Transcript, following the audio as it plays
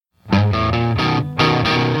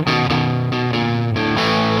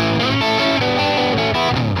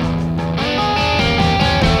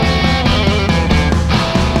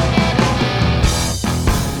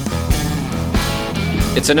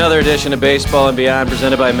It's another edition of Baseball and Beyond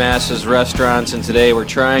presented by Massa's Restaurants, and today we're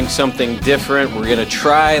trying something different. We're going to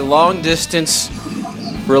try long-distance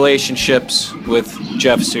relationships with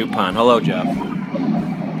Jeff Suppan. Hello, Jeff.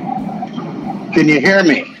 Can you hear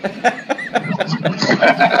me?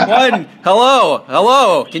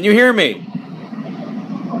 Hello. Can you hear me?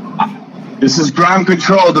 This is ground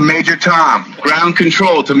control to Major Tom. Ground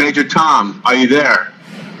control to Major Tom. Are you there?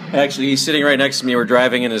 Actually, he's sitting right next to me. We're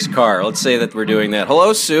driving in his car. Let's say that we're doing that.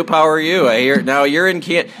 Hello, Soup. How are you? I hear now you're in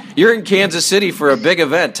Kansas City for a big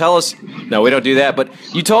event. Tell us. No, we don't do that. But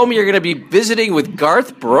you told me you're going to be visiting with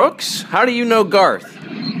Garth Brooks. How do you know Garth?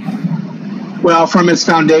 Well, from his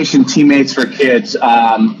foundation, Teammates for Kids.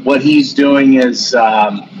 What he's doing is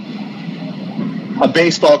a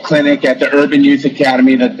baseball clinic at the Urban Youth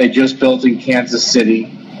Academy that they just built in Kansas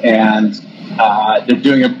City, and they're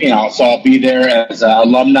doing so I'll be there as an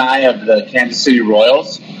alumni of the Kansas City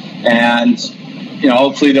Royals, and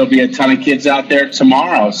hopefully there'll be a ton of kids out there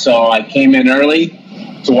tomorrow. So I came in early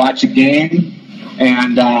to watch a game,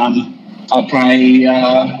 and I'll probably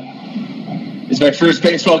it's my first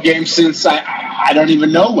baseball game since I don't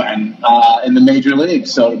even know when in the major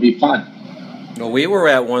leagues, so it'll be fun. Well, we were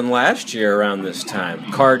at one last year around this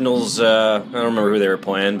time. Cardinals. I don't remember who they were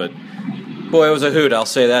playing, but boy, it was a hoot. I'll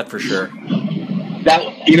say that for sure.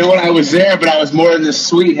 I was there, but I was more in the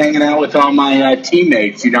suite hanging out with all my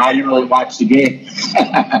teammates. I didn't really watch the game.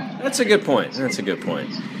 That's a good point. But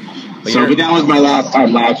that was my last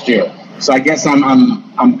time last year. So I guess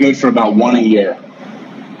I'm good for about one a year.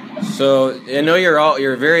 So I know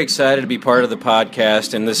you're very excited to be part of the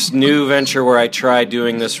podcast and this new venture where I try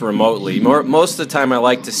doing this remotely. Most of the time I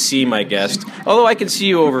like to see my guest, although I can see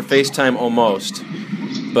you over FaceTime almost.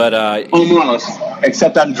 But almost,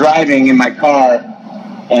 except I'm driving in my car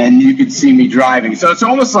and you can see me driving. So it's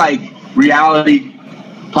almost like reality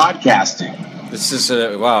podcasting. This is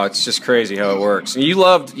wow, it's just crazy how it works. And you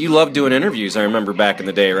loved doing interviews, I remember back in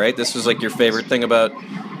the day, right? This was like your favorite thing about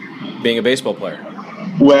being a baseball player.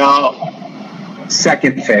 Well,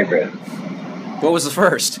 second favorite. What was the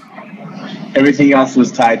first? Everything else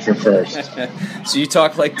was tied for first. So you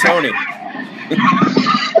talk like Tony.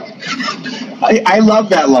 I love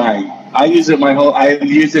that line. I've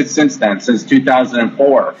used it since then, since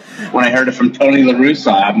 2004. When I heard it from Tony La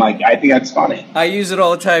Russa, I'm like, I think that's funny. I use it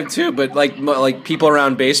all the time too, but like people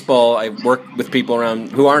around baseball, I work with people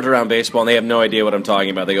who aren't around baseball, and they have no idea what I'm talking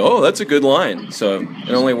about. They go, "Oh, that's a good line." So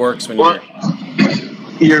it only works when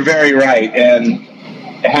You're very right. And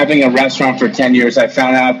having a restaurant for 10 years, I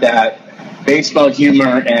found out that baseball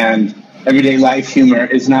humor and everyday life humor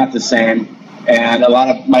is not the same. And a lot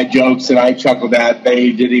of my jokes that I chuckled at,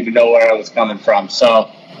 they didn't even know where I was coming from. So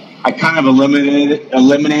I kind of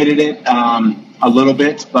eliminated it a little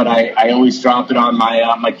bit, but I always drop it on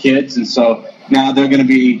my kids. And so now they're going to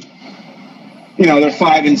be, they're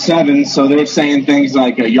 5 and 7, so they're saying things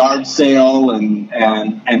like a yard sale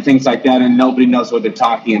and things like that, and nobody knows what they're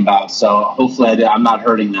talking about. So hopefully I'm not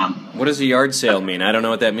hurting them. What does a yard sale mean? I don't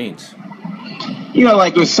know what that means.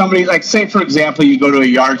 Like with somebody, like say, for example, you go to a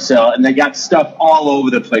yard sale and they got stuff all over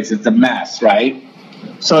the place. It's a mess, right?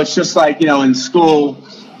 So it's just like, in school,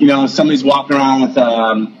 somebody's walking around with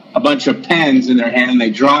a bunch of pens in their hand and they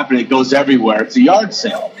drop it. It goes everywhere. It's a yard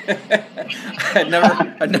sale. I'd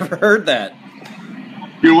never heard that.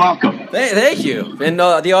 You're welcome. Thank you. And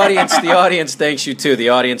the audience thanks you too. The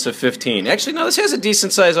audience of 15. Actually, no, this has a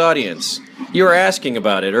decent sized audience. You were asking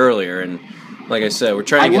about it earlier, and like I said, we're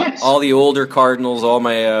trying to get all the older Cardinals, all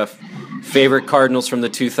my favorite Cardinals from the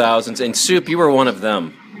 2000s. And Soup, you were one of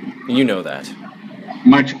them. And you know that.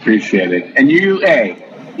 Much appreciated. And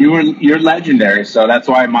you're legendary, so that's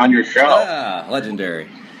why I'm on your show. Ah, legendary.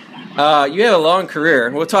 You had a long career.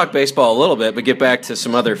 We'll talk baseball a little bit, but get back to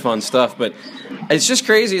some other fun stuff. But it's just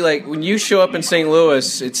crazy. Like, when you show up in St.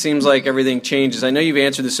 Louis, it seems like everything changes. I know you've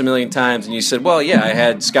answered this a million times, and you said, well, yeah, I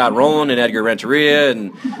had Scott Rowland and Edgar Renteria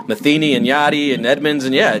and Matheny and Yachty and Edmonds,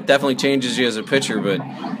 and yeah, it definitely changes you as a pitcher. But,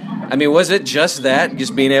 I mean, was it just that,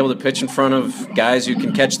 just being able to pitch in front of guys who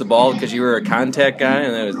can catch the ball because you were a contact guy?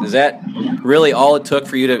 And is that really all it took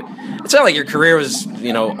for you to – it's not like your career was,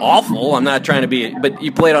 awful. I'm not trying to be – but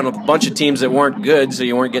you played on a bunch of teams that weren't good, so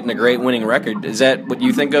you weren't getting a great winning record. Is that what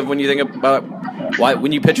you think of when you think about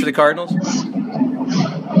when you pitch for the Cardinals?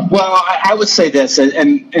 Well, I would say this,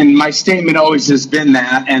 and my statement always has been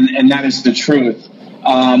that, and that is the truth.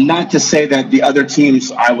 Not to say that the other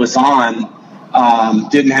teams I was on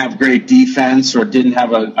didn't have great defense or didn't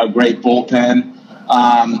have a great bullpen.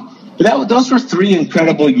 But those were 3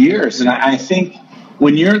 incredible years, and I think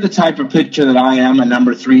when you're the type of pitcher that I am, a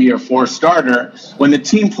number 3 or 4 starter, when the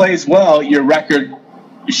team plays well, your record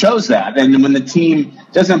shows that. And when the team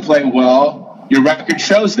doesn't play well, your record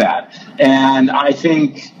shows that. And I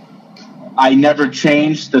think I never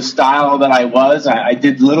changed the style that I was. I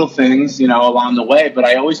did little things, along the way, but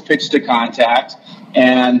I always pitched to contact.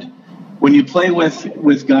 And when you play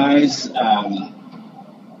with guys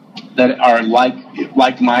that are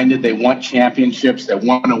like-minded, they want championships, they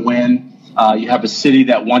want to win. You have a city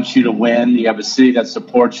that wants you to win. You have a city that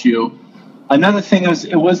supports you. Another thing is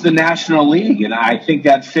it was the National League, and I think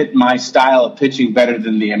that fit my style of pitching better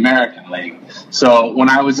than the American League. So when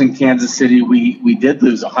I was in Kansas City, we did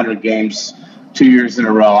lose 100 games 2 years in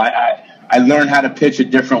a row. I learned how to pitch a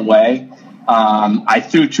different way. I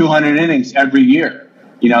threw 200 innings every year,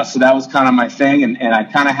 so that was kind of my thing, and I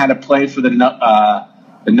kind of had to play for the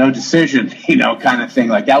no decision, kind of thing.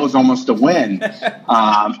 Like that was almost a win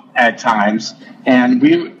at times, and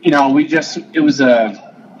it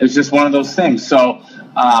was just one of those things. So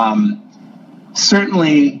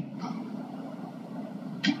certainly,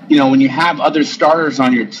 when you have other starters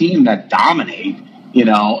on your team that dominate,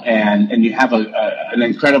 and you have an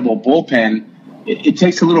incredible bullpen, it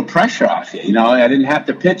takes a little pressure off you. I didn't have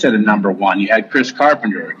to pitch at a number one. You had Chris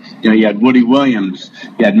Carpenter, you had Woody Williams,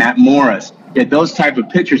 you had Matt Morris. You had those type of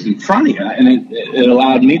pitchers in front of you, and it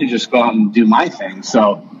allowed me to just go out and do my thing.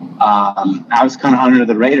 So I was kind of under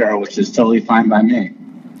the radar, which is totally fine by me.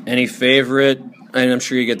 Any favorite, and I'm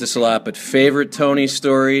sure you get this a lot, but favorite Tony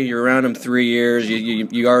story? You're around him 3 years.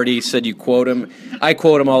 You already said you quote him. I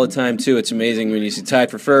quote him all the time, too. It's amazing when you see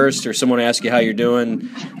tied for first or someone asks you how you're doing.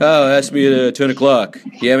 Oh, ask me at 10 o'clock.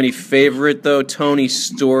 Do you have any favorite, though, Tony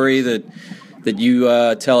story that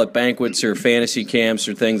you tell at banquets or fantasy camps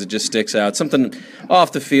or things that just sticks out? Something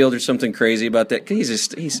off the field or something crazy about that?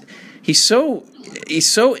 He's so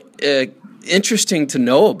interesting to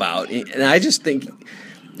know about, and I just think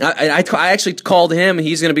I actually called him.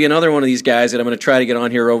 He's going to be another one of these guys that I'm going to try to get on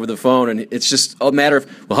here over the phone, and it's just a matter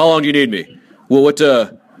of, well, how long do you need me? Well, what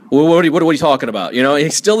are you talking about?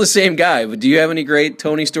 He's still the same guy. But do you have any great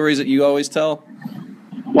Tony stories that you always tell?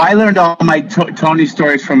 Well, I learned all my Tony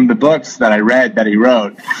stories from the books that I read that he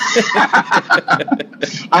wrote.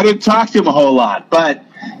 I didn't talk to him a whole lot, but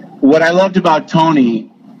what I loved about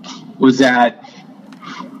Tony was that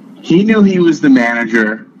he knew he was the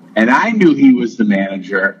manager, and I knew he was the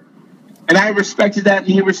manager, and I respected that, and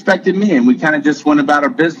he respected me, and we kind of just went about our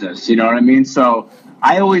business, you know what I mean? So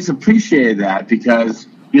I always appreciated that because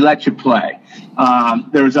he let you play.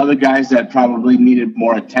 There was other guys that probably needed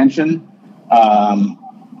more attention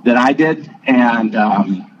than I did, and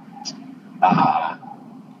I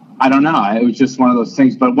don't know. It was just one of those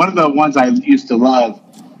things. But one of the ones I used to love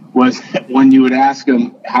was when you would ask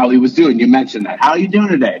him how he was doing. You mentioned that. How are you doing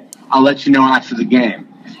today? I'll let you know after the game.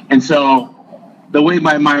 And so the way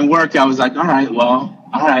my mind worked, I was like, all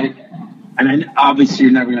right. And then obviously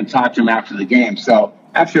you're never going to talk to him after the game. So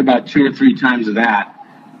after about 2 or 3 times of that,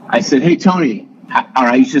 I said, hey, Tony. All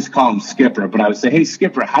right, you just call him Skipper. But I would say, hey,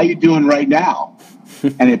 Skipper, how you doing right now?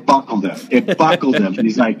 And it buckled him. And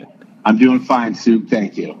he's like, I'm doing fine, Soup.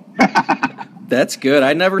 Thank you. That's good.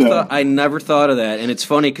 I never thought of that. And it's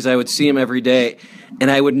funny because I would see him every day,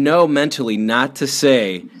 and I would know mentally not to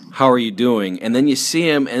say, how are you doing? And then you see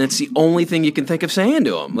him, and it's the only thing you can think of saying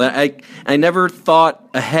to him. I never thought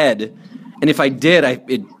ahead, and if I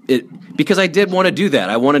did, because I did want to do that.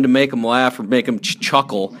 I wanted to make him laugh or make him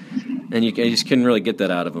chuckle, and you just couldn't really get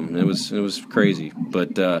that out of him. It was crazy.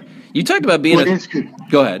 But you talked about being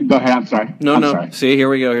Go ahead. Go ahead. I'm sorry. No. Sorry. See, here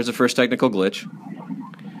we go. Here's the first technical glitch.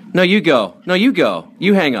 No, you go.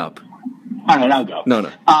 You hang up. All right, I'll go. No.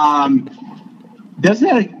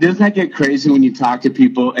 Doesn't that get crazy when you talk to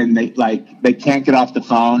people and they can't get off the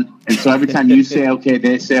phone, and so every time you say okay,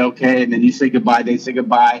 they say okay, and then you say goodbye, they say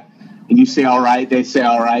goodbye, and you say all right, they say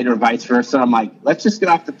all right, or vice versa. I'm like, let's just get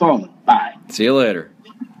off the phone. Bye. See you later.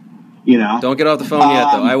 Don't get off the phone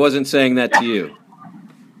yet, though. I wasn't saying that to you.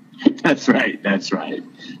 That's right.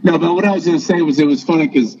 No, but what I was going to say was it was funny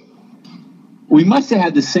because we must have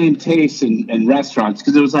had the same taste in restaurants,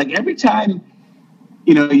 because it was like every time,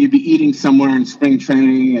 you'd be eating somewhere in spring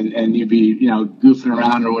training and you'd be, goofing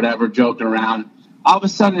around or whatever, joking around. All of a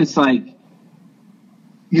sudden it's like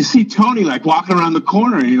you see Tony walking around the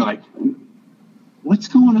corner and you're like, what's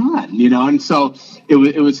going on? And so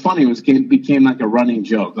it was funny. It became like a running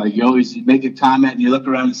joke. Like you always make a comment and you look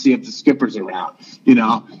around and see if the skipper's around,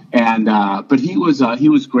 and but he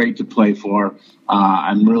was great to play for.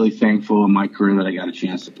 I'm really thankful in my career that I got a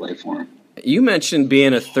chance to play for him. You mentioned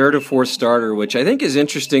being a third or fourth starter, which I think is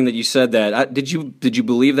interesting that you said that. Did you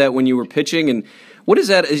believe that when you were pitching? And what is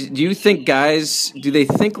that? Do you think guys, do they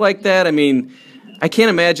think like that? I mean, I can't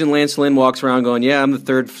imagine Lance Lynn walks around going, yeah, I'm the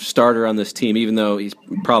third starter on this team, even though he's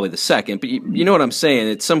probably the second. But you know what I'm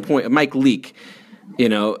saying? At some point, Mike Leake,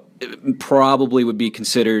 probably would be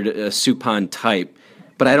considered a Suppan type.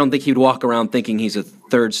 But I don't think he'd walk around thinking he's a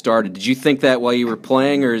third starter. Did you think that while you were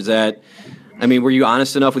playing, or is that... I mean, were you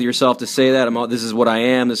honest enough with yourself to say that? This is what I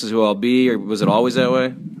am, this is who I'll be, or was it always that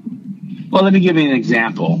way? Well, let me give you an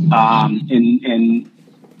example. In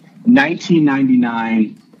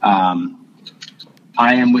 1999,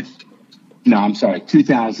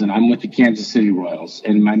 2000, I'm with the Kansas City Royals,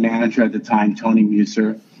 and my manager at the time, Tony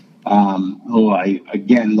Muser, who I,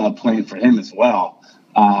 again, love playing for him as well,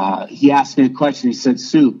 he asked me a question. He said,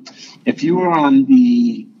 Sue, if you were on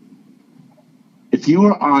the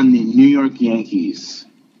New York Yankees,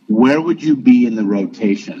 where would you be in the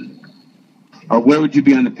rotation? Or where would you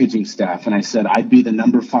be on the pitching staff? And I said, I'd be the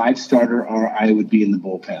number 5 starter, or I would be in the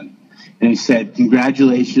bullpen. And he said,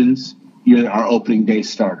 congratulations, you're our opening day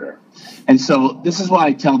starter. And so this is why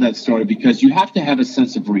I tell that story, because you have to have a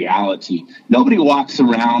sense of reality. Nobody walks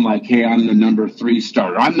around like, hey, I'm the number 3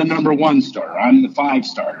 starter. I'm the number 1 starter. I'm the 5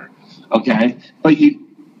 starter. Okay? But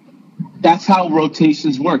that's how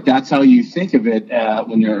rotations work. That's how you think of it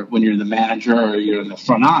when you're the manager or you're in the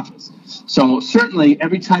front office. So certainly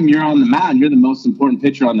every time you're on the mound, you're the most important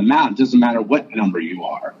pitcher on the mound. It doesn't matter what number you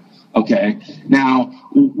are. Okay. Now,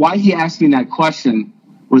 why he asked me that question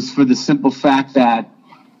was for the simple fact that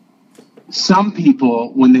some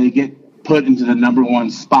people, when they get put into the number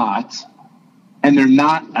 1 spot, and they're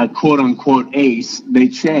not a quote-unquote ace, they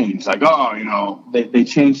change. Like, they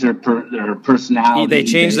change their personality. They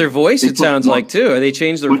change their voice, it sounds like, too. They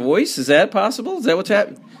change their voice? Is that possible? Is that what's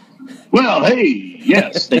happening? Well, hey,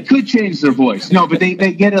 yes, they could change their voice. No, but they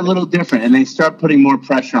get a little different, and they start putting more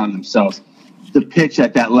pressure on themselves to pitch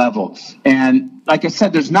at that level. And like I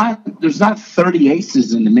said, there's not 30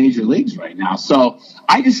 aces in the major leagues right now. So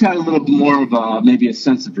I just had a little more of maybe a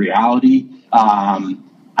sense of reality.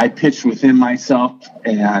 I pitched within myself,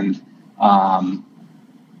 and I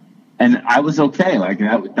was okay. Like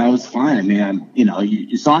that was fine. I mean,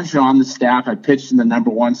 as long as you're on the staff, I pitched in the number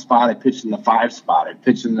 1 spot. I pitched in the 5 spot. I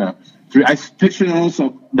pitched in the 3. I pitched in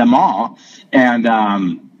them all. And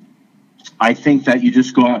I think that you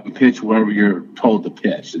just go out and pitch wherever you're told to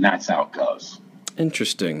pitch, and that's how it goes.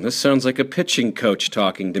 Interesting. This sounds like a pitching coach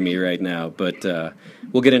talking to me right now, but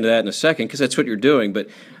we'll get into that in a second because that's what you're doing. But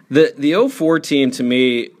the 04 team, to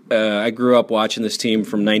me, I grew up watching this team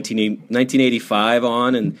from 1985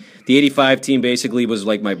 on, and the 85 team basically was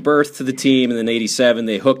like my birth to the team, and then 87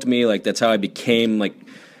 they hooked me. Like that's how I became like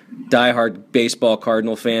diehard baseball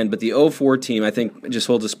Cardinal fan. But the 04 team, I think, just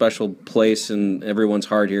holds a special place in everyone's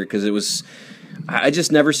heart here because I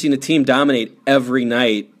just never seen a team dominate every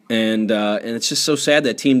night. And it's just so sad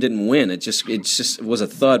that team didn't win. It just was a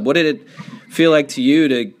thud. What did it feel like to you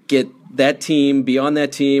to get that team, be on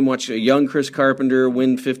that team, watch a young Chris Carpenter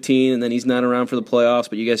win 15, and then he's not around for the playoffs,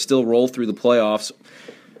 but you guys still roll through the playoffs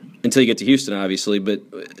until you get to Houston, obviously. But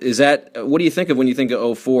what do you think of when you think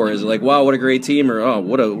of 04? Is it like, wow, what a great team, or oh,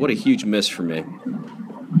 what a huge miss for me?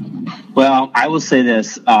 Well, I will say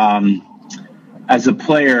this. As a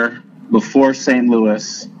player before St.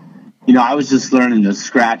 Louis, I was just learning to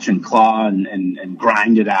scratch and claw and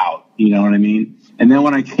grind it out. You know what I mean? And then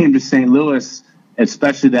when I came to St. Louis,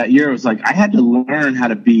 especially that year, it was like I had to learn how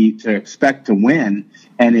to expect to win,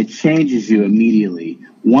 and it changes you immediately.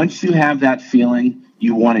 Once you have that feeling,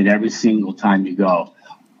 you want it every single time you go.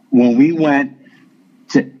 When we went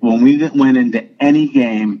into any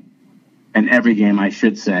game, and every game, I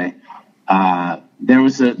should say, there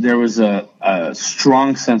was a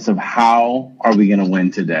strong sense of how are we going to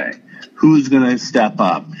win today? Who's going to step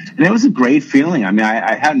up? And it was a great feeling. I mean,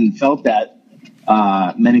 I hadn't felt that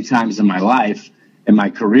many times in my life, in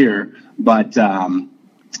my career, but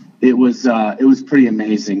it was pretty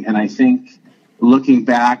amazing. And I think looking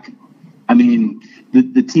back, I mean,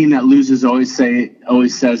 the team that loses always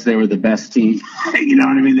says they were the best team. You know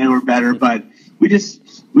what I mean? They were better, but we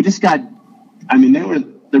just got. I mean,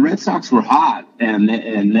 the Red Sox were hot, and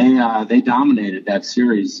they dominated that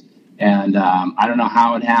series. And I don't know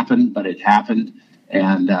how it happened, but it happened.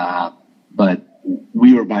 And but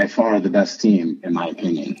we were by far the best team, in my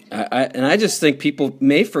opinion. I just think people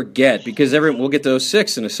may forget, because we'll get to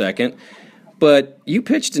 06 in a second, but you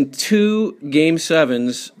pitched in 2 Game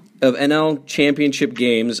 7s of NL championship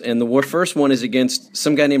games, and the first one is against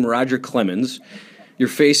some guy named Roger Clemens. You're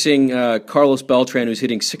facing Carlos Beltran, who's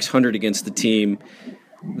hitting .600 against the team.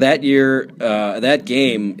 That year, that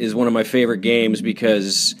game is one of my favorite games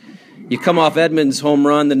because you come off Edmonds' home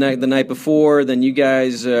run the night before, then you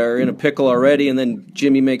guys are in a pickle already, and then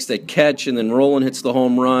Jimmy makes that catch, and then Roland hits the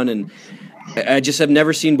home run, and I just have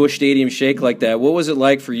never seen Busch Stadium shake like that. What was it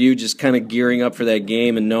like for you just kind of gearing up for that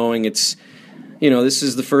game and knowing it's, this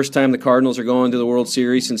is the first time the Cardinals are going to the World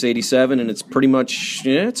Series since '87, and it's pretty much,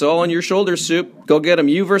 it's all on your shoulders, Soup. Go get them.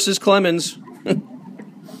 You versus Clemens.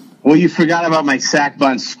 Well, you forgot about my sack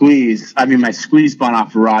bunt squeeze. My squeeze bunt off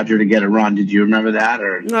of Roger to get a run. Did you remember that?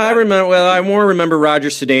 Or no, I remember. Well, I more remember Roger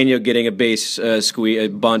Cedeno getting a base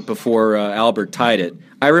bunt before Albert tied it.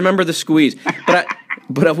 I remember the squeeze, but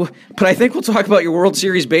I think we'll talk about your World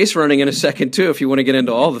Series base running in a second too, if you want to get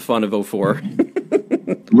into all the fun of '04.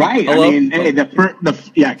 Right. Hello? Hey,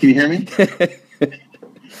 yeah. Can you hear me?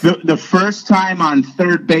 the first time on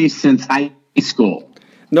third base since high school.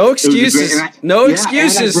 No excuses.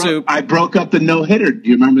 Excuses, Soup. I broke up the no-hitter. Do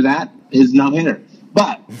you remember that? His no-hitter.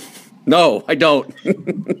 But no, I don't.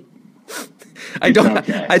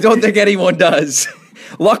 Okay. I don't think anyone does.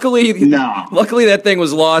 Luckily that thing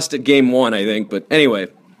was lost at game 1, I think. But anyway,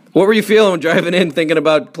 what were you feeling when driving in, thinking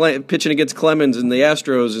about pitching against Clemens and the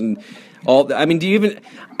Astros and all? Do you even?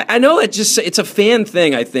 I know it's a fan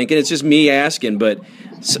thing, I think, and it's just me asking, but.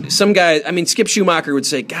 Some guys, Skip Schumacher would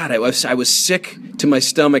say, God, I was sick to my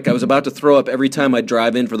stomach. I was about to throw up every time I'd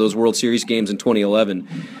drive in for those World Series games in 2011.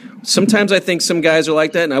 Sometimes I think some guys are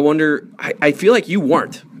like that, and I wonder, I feel like you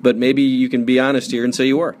weren't, but maybe you can be honest here and say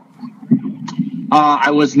you were.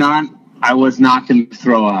 I was not going to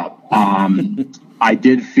throw up. I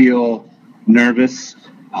did feel nervous,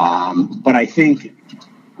 but I think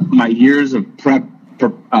my years of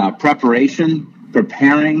preparation,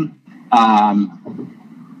 preparing,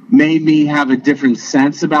 made me have a different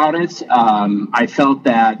sense about it. I felt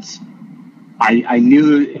that I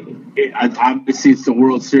knew, obviously it's the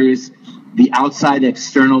World Series. The outside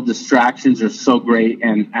external distractions are so great,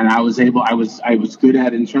 and I was good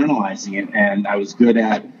at internalizing it, and I was good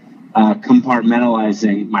at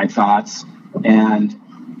compartmentalizing my thoughts. And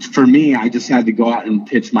for me, I just had to go out and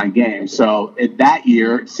pitch my game. So that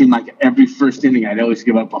year, it seemed like every first inning, I'd always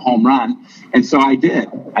give up a home run. And so I did.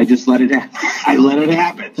 I just let it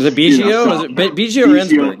happen. Was it Biggio? Was it Biggio or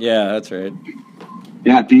Ensberg? Yeah, that's right.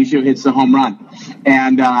 Yeah, Biggio hits the home run.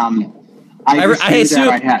 And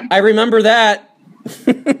I remember that.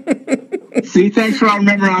 See, thanks for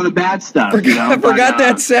remembering all the bad stuff. I forgot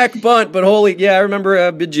that sack bunt, but I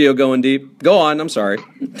remember Biggio going deep. Go on, I'm sorry.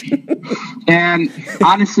 And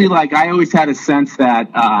honestly, I always had a sense that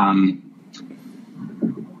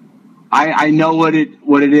I know what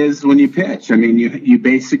it is when you pitch. You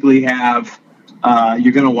basically have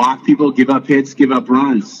you're going to walk people, give up hits, give up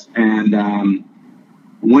runs, and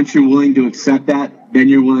once you're willing to accept that, then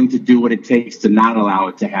you're willing to do what it takes to not allow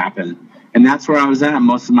it to happen. And that's where I was at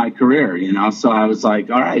most of my career, So I was like,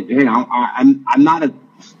 all right, hey, I'm not a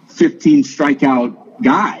 15 strikeout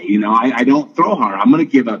guy, I don't throw hard. I'm going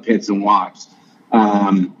to give up hits and walks.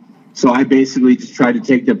 So I basically just tried to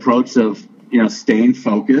take the approach of, staying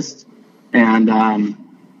focused and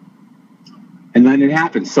then it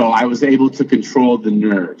happened. So I was able to control the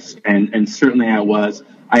nerves, and certainly I was.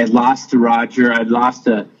 I had lost to Roger. I'd lost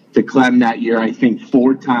to Clem that year, I think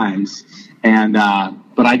 4 times, and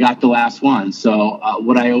but I got the last one. So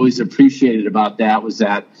what I always appreciated about that was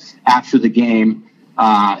that after the game,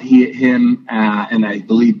 him and I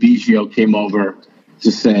believe Biggio came over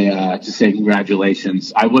to say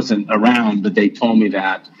congratulations. I wasn't around, but they told me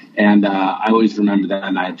that, and I always remember that,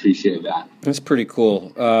 and I appreciated that. That's pretty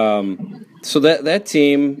cool. So that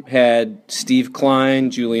team had Steve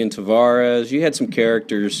Klein, Julian Tavares. You had some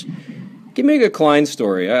characters. Give me a good Klein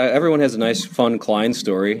story. Everyone has a nice, fun Klein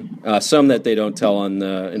story. Some that they don't tell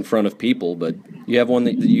in front of people, but you have one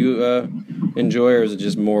that you enjoy, or is it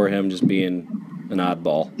just more him just being an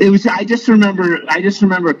oddball? It was. I just remember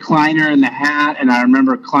Kleiner in the hat, and I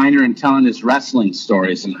remember Kleiner and telling his wrestling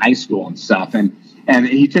stories in high school and stuff. And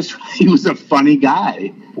he was a funny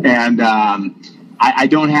guy. And I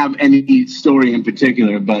don't have any story in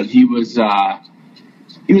particular, but he was a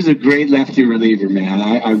great lefty reliever, man.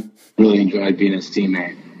 I really enjoyed being his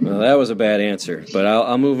teammate. Well, that was a bad answer, but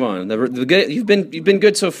I'll move on. You've been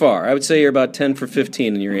good so far. I would say you're about 10 for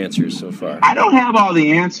 15 in your answers so far. I don't have all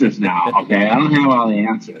the answers now, okay? I don't have all the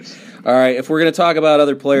answers. All right, if we're going to talk about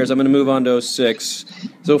other players, I'm going to move on to 06.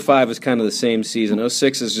 05 is kind of the same season.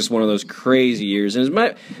 06 is just one of those crazy years. And it's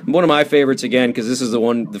one of my favorites, again, because this is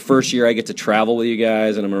the first year I get to travel with you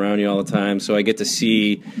guys, and I'm around you all the time, so I get to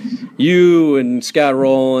see you and Scott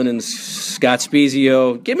Rowland and Scott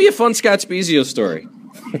Spezio. Give me a fun Scott Spezio story.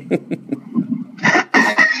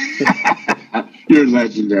 You're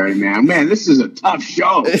legendary, man. Man, this is a tough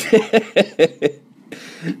show.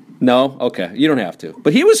 No, okay, you don't have to.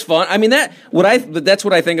 But he was fun. I mean, that's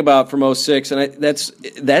what I think about from 06, and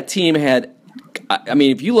that team had I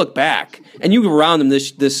mean, if you look back and you go around them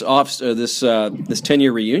this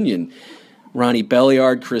 10-year reunion, Ronnie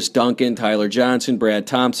Belliard, Chris Duncan, Tyler Johnson, Brad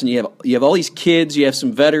Thompson. You have all these kids. You have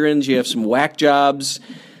some veterans. You have some whack jobs.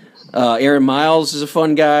 Aaron Miles is a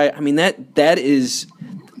fun guy. I mean, that is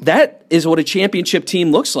what a championship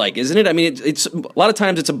team looks like, isn't it? I mean, it's a lot of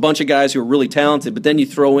times it's a bunch of guys who are really talented, but then you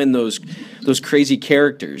throw in those crazy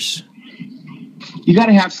characters. You got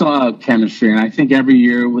to have some chemistry, and I think every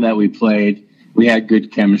year that we played, we had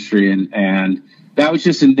good chemistry, and that was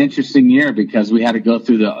just an interesting year because we had to go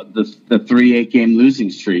through the 3 8-game losing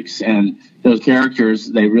streaks, and those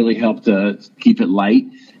characters, they really helped to keep it light,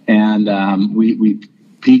 and we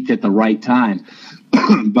peaked at the right time.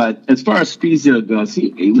 But as far as Spezio goes,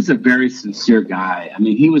 he was a very sincere guy. I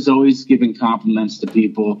mean, he was always giving compliments to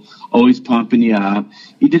people, always pumping you up.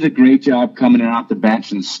 He did a great job coming in off the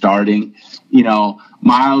bench and starting.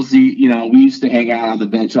 Miles, we used to hang out on the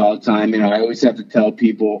bench all the time. I always have to tell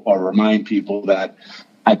people or remind people that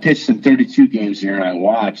I pitched in 32 games here and I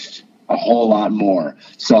watched a whole lot more.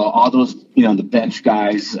 So all those, the bench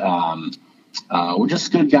guys were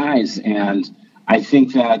just good guys. And I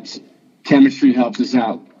think that chemistry helps us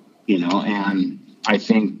out, and I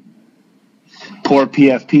think poor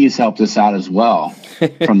PFP has helped us out as well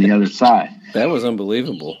from the other side. That was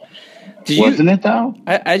unbelievable. Wasn't it, though?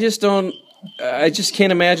 I just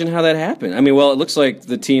can't imagine how that happened. I mean, well, it looks like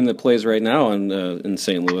the team that plays right now in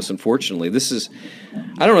St. Louis, unfortunately.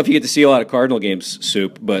 I don't know if you get to see a lot of Cardinal games,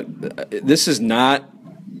 Soup, but this is not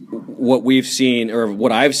what we've seen or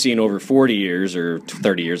what I've seen over 40 years or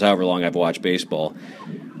 30 years, however long I've watched baseball.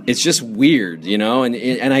 It's just weird,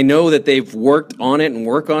 and I know that they've worked on it and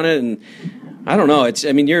work on it, and I don't know.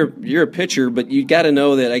 You're a pitcher, but you got to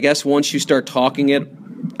know that I guess once you start talking it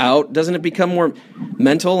out, doesn't it become more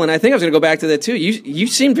mental? And I think I was going to go back to that too. You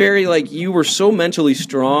seemed very you were so mentally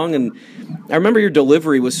strong, and I remember your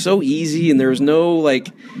delivery was so easy, and there was no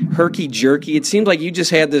herky jerky. It seemed like you just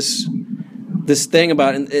had this thing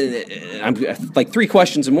about I'm like 3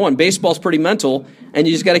 questions in one. Baseball's pretty mental, and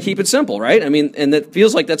you just got to keep it simple, right? I mean, and that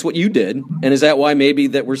feels like that's what you did. And is that why maybe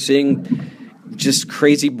that we're seeing just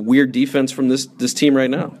crazy, weird defense from this team right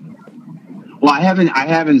now? Well, I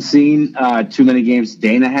haven't seen too many games.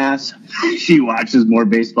 Dana has. She watches more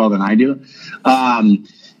baseball than I do,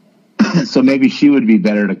 so maybe she would be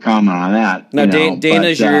better to comment on that. Now,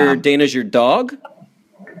 Dana's your dog.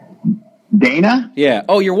 Dana? Yeah.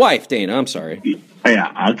 Oh, your wife, Dana. I'm sorry.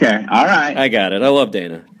 Yeah. Okay. All right. I got it. I love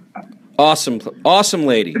Dana. Awesome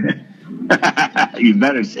lady. You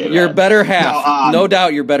better say that. Your better half. No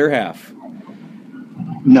doubt your better half.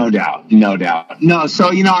 No doubt. No,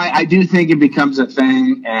 so, I do think it becomes a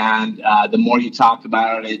thing, and the more you talk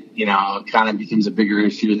about it, it kind of becomes a bigger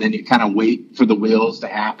issue, and then you kind of wait for the wheels to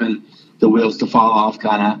happen, the wheels to fall off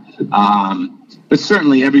kind of. But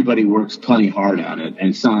certainly everybody works plenty hard at it, and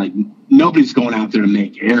it's not like nobody's going out there to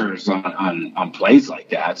make errors on plays like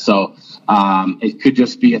that. So it could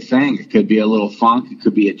just be a thing. It could be a little funk. It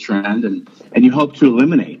could be a trend, and you hope to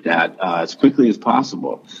eliminate that as quickly as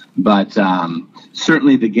possible. But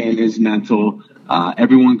certainly the game is mental.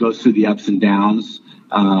 Everyone goes through the ups and downs.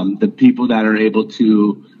 The people that are able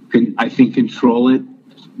to, I think, control it,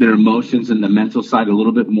 their emotions and the mental side a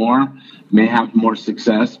little bit more, may have more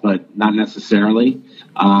success, but not necessarily.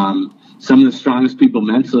 Some of the strongest people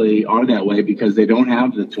mentally are that way because they don't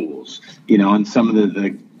have the tools, and some of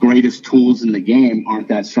the greatest tools in the game aren't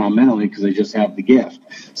that strong mentally because they just have the gift.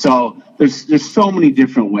 So there's so many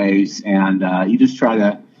different ways, and you just try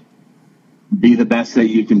to be the best that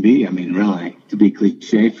you can be. I mean, really, to be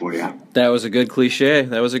cliche for you. That was a good cliche.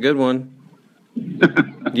 That was a good one.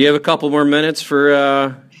 You have a couple more minutes for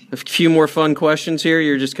a few more fun questions here.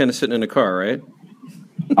 You're just kind of sitting in a car, right?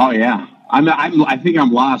 Oh, yeah. I think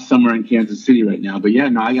I'm lost somewhere in Kansas City right now. But, yeah,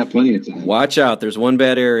 no, I got plenty of time. Watch out. There's one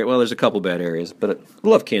bad area. Well, there's a couple bad areas, but I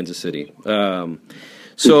love Kansas City.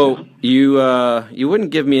 So you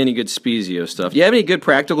wouldn't give me any good Spezio stuff. You have any good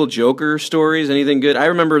practical Joker stories? Anything good? I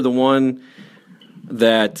remember the one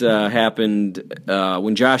that happened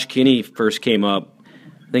when Josh Kinney first came up.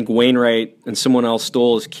 I think Wainwright and someone else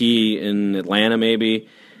stole his key in Atlanta maybe,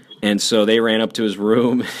 and so they ran up to his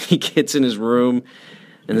room. He gets in his room,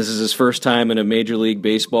 and this is his first time in a Major League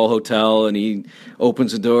Baseball hotel, and he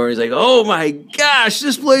opens the door, and he's like, oh my gosh,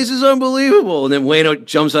 this place is unbelievable. And then Wainwright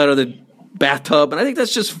jumps out of the bathtub, and I think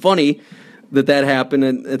that's just funny that happened,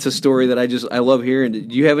 and it's a story that I love hearing.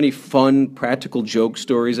 Do you have any fun practical joke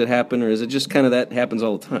stories that happen, or is it just kind of that happens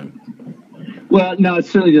all the time? Well, no, it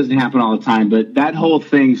certainly doesn't happen all the time, but that whole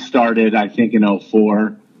thing started, I think, in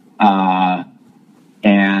 2004,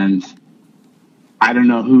 and I don't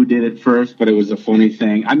know who did it first, but it was a funny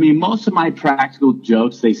thing. I mean, most of my practical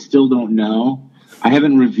jokes, they still don't know. I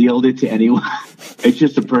haven't revealed it to anyone. It's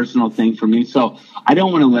just a personal thing for me. So I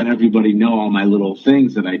don't want to let everybody know all my little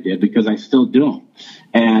things that I did because I still do them.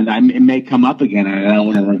 And it may come up again, and I don't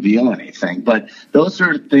want to reveal anything. But those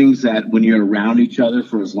are things that when you're around each other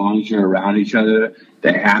for as long as you're around each other,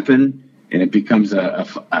 they happen, and it becomes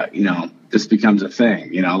this becomes a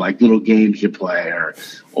thing, like little games you play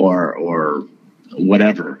or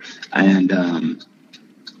whatever. And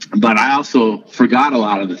but I also forgot a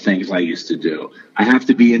lot of the things I used to do. I have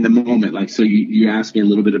to be in the moment. Like, so you asked me a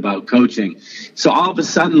little bit about coaching. So all of a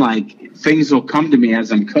sudden, like, things will come to me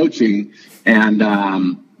as I'm coaching, and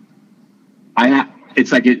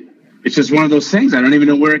it's just one of those things. I don't even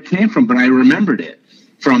know where it came from, but I remembered it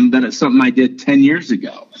from that. It's something I did 10 years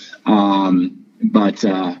ago. But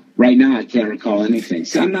right now I can't recall anything.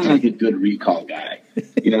 So I'm not like a good recall guy.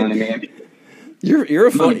 You know what I mean? You're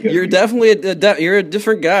definitely you're a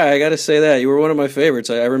different guy. I got to say that you were one of my favorites.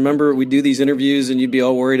 I remember we'd do these interviews and you'd be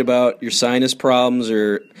all worried about your sinus problems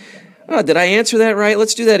or, did I answer that right?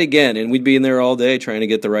 Let's do that again. And we'd be in there all day trying to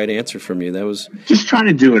get the right answer from you. That was just trying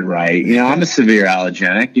to do it right. I'm a severe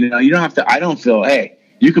allergenic. You don't have to. I don't feel. Hey,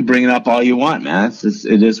 you could bring it up all you want, man.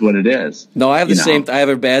 It is what it is. No, I have the same. I have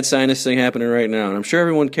a bad sinus thing happening right now, and I'm sure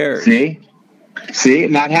everyone cares. See,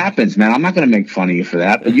 and that happens, man. I'm not going to make fun of you for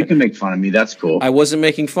that, but you can make fun of me. That's cool. I wasn't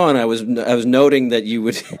making fun. I was noting that you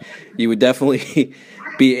would definitely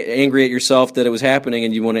be angry at yourself that it was happening,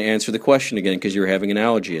 and you want to answer the question again because you're having an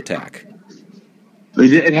allergy attack.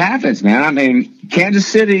 It happens, man. I mean, Kansas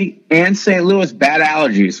City and St. Louis, bad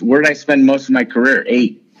allergies. Where did I spend most of my career?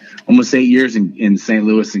 Almost 8 years in St.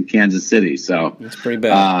 Louis and Kansas City. So that's pretty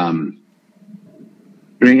bad.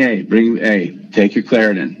 Take your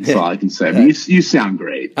Claritin. That's all I can say. But you sound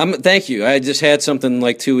great. Thank you. I just had something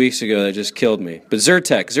like 2 weeks ago that just killed me. But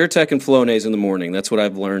Zyrtec and Flonase in the morning. That's what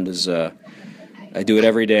I've learned is I do it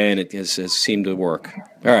every day, and it has seemed to work.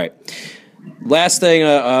 All right. Last thing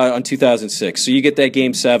on 2006. So you get that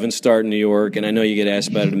Game 7 start in New York, and I know you get asked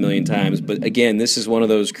about it a million times. But, again, this is one of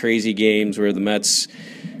those crazy games where the Mets –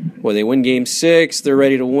 they win Game 6. They're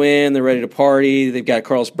ready to win. They're ready to party. They've got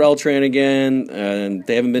Carlos Beltran again, and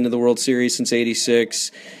they haven't been to the World Series since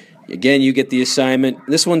 '86. Again, you get the assignment.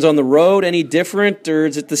 This one's on the road. Any different, or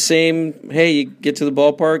is it the same? Hey, you get to the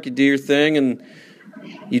ballpark, you do your thing, and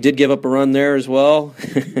you did give up a run there as well.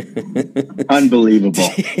 Unbelievable.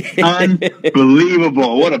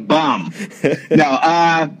 Unbelievable. What a bum.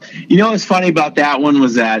 No, what's funny about that one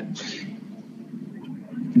was that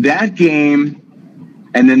game.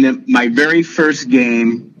 And then my very first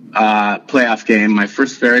game, playoff game,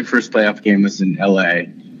 very first playoff game was in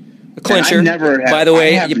L.A. A clincher. By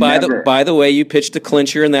the way, you pitched a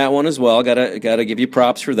clincher in that one as well. Gotta give you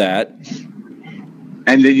props for that.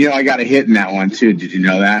 And then I got a hit in that one too. Did you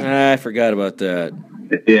know that? I forgot about that.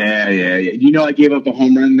 Yeah. I gave up a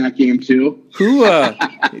home run in that game too. Who?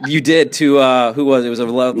 You did to who was it? It was a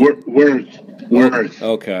Worth.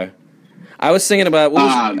 Okay. I was thinking about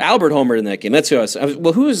Albert homered in that game. That's who I was.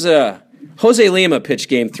 Who's Jose Lima pitched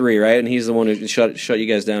Game 3, right? And he's the one who shut you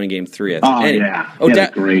guys down in Game 3. Yeah.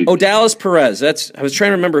 Great. Odalis Perez. I was trying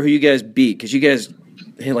to remember who you guys beat because you guys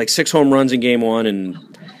hit like 6 home runs in Game 1, and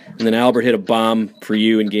then Albert hit a bomb for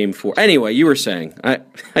you in Game 4. Anyway, you were saying I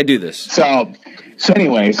do this. So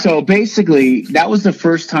basically, that was the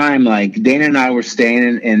first time like Dana and I were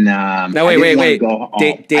staying in. No, wait. I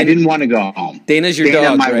didn't want to go home. Dana's your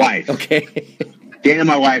dog, my right? wife. Okay. Dana,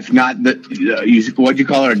 my wife, not what'd you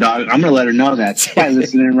call her, a dog? I'm gonna let her know that. She's probably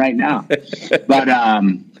listening right now. But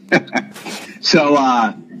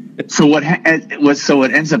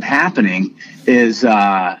what ends up happening is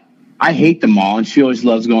I hate the mall, and she always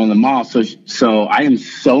loves going to the mall. So I am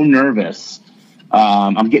so nervous.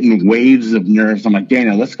 I'm getting waves of nerves. I'm like,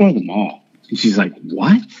 Dana, let's go to the mall. And she's like,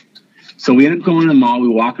 what? So we end up going to the mall. We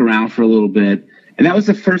walk around for a little bit. And that was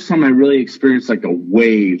the first time I really experienced like a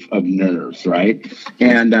wave of nerves, right?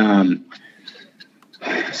 And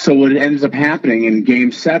so what ends up happening in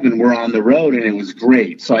Game 7, we're on the road, and it was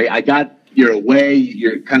great. So you're away,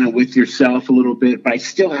 you're kind of with yourself a little bit, but I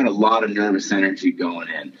still had a lot of nervous energy going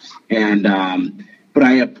in. And but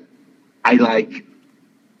I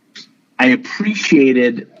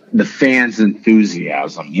appreciated the fans'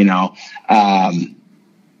 enthusiasm,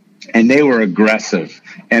 and they were aggressive.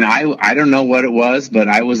 And I don't know what it was, but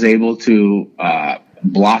I was able to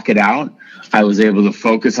block it out. I was able to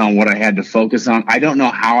focus on what I had to focus on. I don't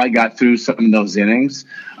know how I got through some of those innings.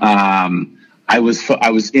 I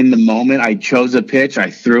was in the moment. I chose a pitch.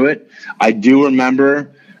 I threw it. I do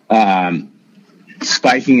remember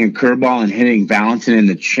spiking a curveball and hitting Valentin in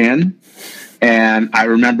the chin. And I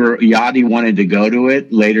remember Yadi wanted to go to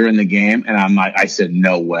it later in the game, and I said,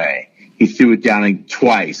 no way. He threw it down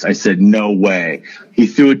twice. I said, no way. He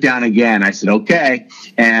threw it down again. I said, okay.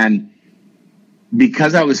 And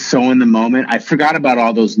because I was so in the moment, I forgot about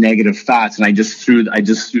all those negative thoughts, and I just threw the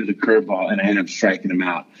curveball, and I ended up striking him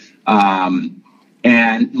out.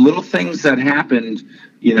 And little things that happened,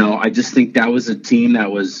 I just think that was a team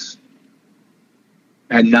that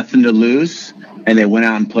had nothing to lose, and they went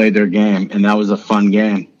out and played their game, and that was a fun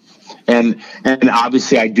game. And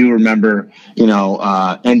obviously I do remember,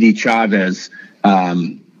 Andy Chavez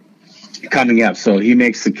coming up. So he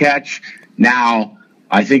makes the catch. Now,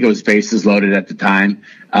 I think it was bases loaded at the time.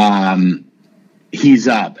 He's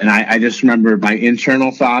up. And I just remember my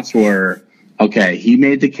internal thoughts were, okay, he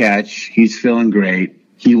made the catch. He's feeling great.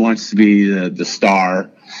 He wants to be the star.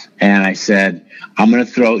 And I said, I'm going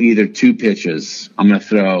to throw either two pitches. I'm going to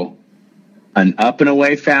throw an up and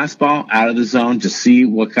away fastball out of the zone to see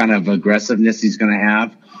what kind of aggressiveness he's going to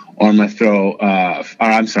have, or I'm going to throw a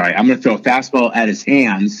fastball at his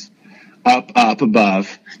hands up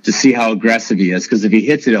above to see how aggressive he is. Because if he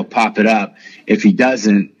hits it, he'll pop it up. If he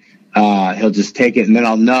doesn't, he'll just take it, and then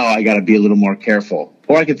I'll know I got to be a little more careful.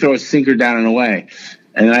 Or I could throw a sinker down and away.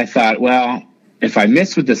 And then I thought, well, if I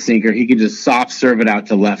miss with the sinker, he could just soft serve it out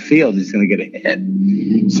to left field, and he's going to get a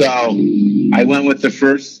hit. So I went with the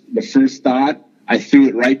first thought. I threw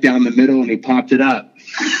it right down the middle, and he popped it up.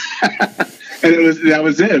 And that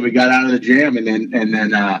was it. We got out of the jam, and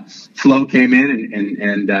then Flo came in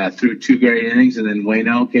and threw two great innings, and then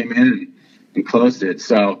Waino came in and closed it.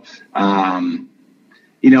 So,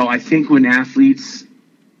 I think when athletes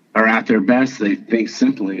are at their best, they think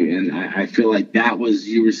simply, and I feel like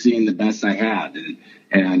you were seeing the best I had,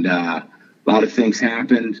 and a lot of things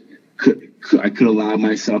happened. I could allow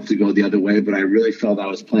myself to go the other way, but I really felt I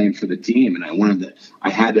was playing for the team, and I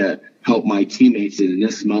had to help my teammates in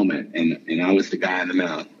this moment, and I was the guy on the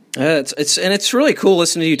mound. It's really cool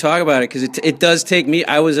listening to you talk about it, because it does take me.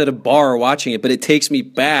 I was at a bar watching it, but it takes me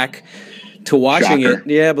back to watching Shocker. it.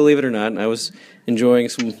 Yeah, believe it or not, I was enjoying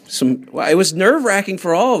some. It was nerve-wracking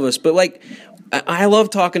for all of us, but I love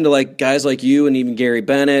talking to guys like you and even Gary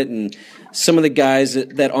Bennett and some of the guys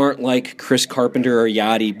that aren't like Chris Carpenter or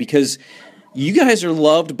Yadi, because you guys are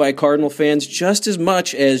loved by Cardinal fans just as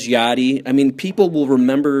much as Yadi. I mean, people will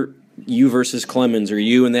remember you versus Clemens, or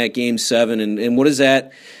you in that Game 7, and what is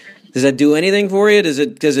that? Does that do anything for you? Does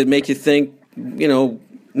it make you think,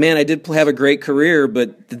 man, I did have a great career,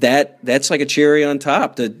 but that's like a cherry on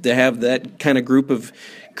top to have that kind of group of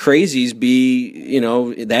crazies be,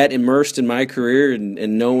 that immersed in my career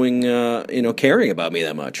and knowing, caring about me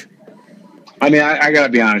that much. I mean, I got to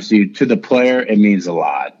be honest with you. To the player, it means a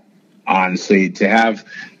lot, honestly, to have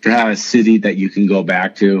a city that you can go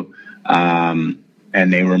back to, and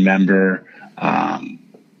they remember.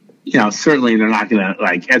 Certainly they're not going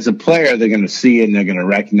to, as a player, they're going to see it and they're going to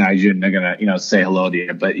recognize you and they're going to, say hello to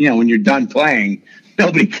you. But, when you're done playing,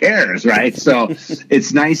 nobody cares, right? So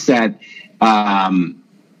it's nice that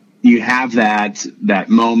you have that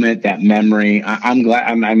moment, that memory. I'm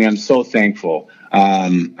glad. I'm so thankful.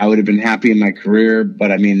 I would have been happy in my career, but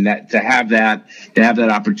to have that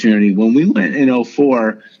opportunity. When we went in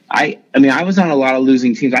 2004, I was on a lot of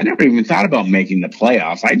losing teams. I never even thought about making the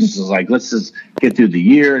playoffs. I just was like, let's just get through the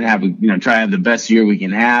year and try to have the best year we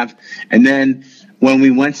can have. And then when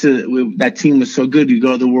we went that team was so good, you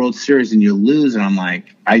go to the World Series and you lose. And I'm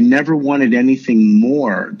like, I never wanted anything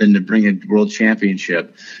more than to bring a world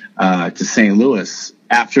championship to St. Louis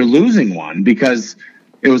after losing one, because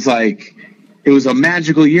it was a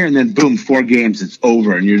magical year. And then boom, 4 games, it's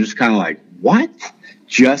over. And you're just kind of like, what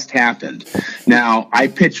just happened? Now, I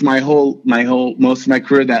pitched most of my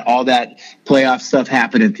career that all that playoff stuff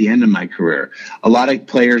happened at the end of my career. A lot of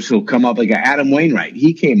players who come up, like Adam Wainwright,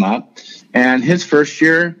 he came up and his first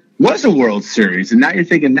year was a World Series. And now you're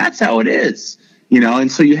thinking that's how it is,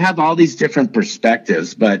 and so you have all these different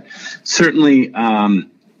perspectives, but certainly, I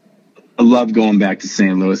love going back to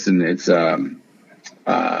St. Louis, and it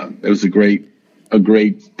was a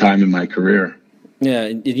great time in my career. Yeah,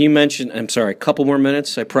 you mentioned, I'm sorry, a couple more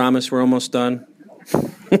minutes. I promise we're almost done.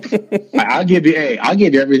 I'll give you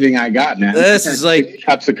everything I got, man. This is like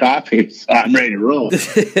cups of coffee, so I'm ready to roll.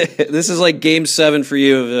 This is like Game 7 for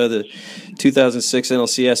you of the 2006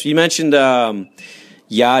 NLCS. You mentioned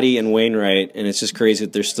Yadi and Wainwright, and it's just crazy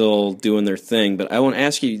that they're still doing their thing. But I want to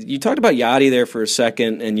ask you, you talked about Yadi there for a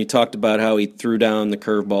second, and you talked about how he threw down the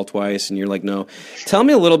curveball twice, and you're like, no. Tell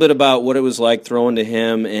me a little bit about what it was like throwing to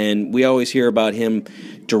him, and we always hear about him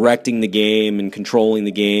directing the game and controlling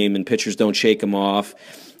the game, and pitchers don't shake him off.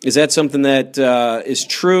 Is that something that is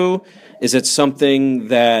true? Is it something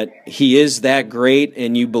that he is that great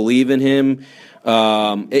and you believe in him?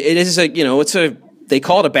 It is they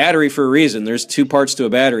call it a battery for a reason. There's two parts to a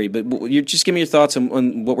battery, but you just give me your thoughts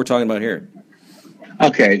on what we're talking about here.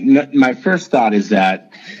 Okay, my first thought is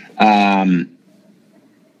that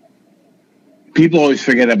people always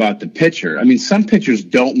forget about the pitcher. I mean, some pitchers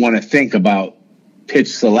don't want to think about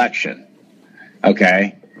pitch selection,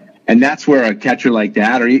 okay? And that's where a catcher like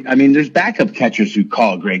that, there's backup catchers who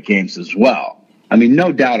call great games as well. I mean,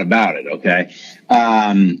 no doubt about it, okay?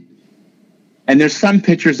 And there's some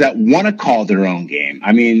pitchers that want to call their own game.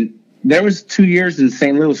 I mean, there was 2 years in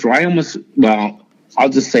St. Louis where I'll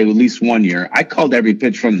just say at least 1 year, I called every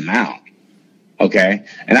pitch from the mound. Okay,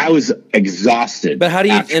 and I was exhausted. But how do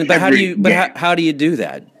you do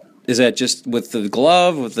that? Is that just with the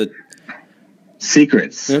glove, with the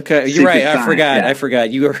secrets? Okay, you're right. I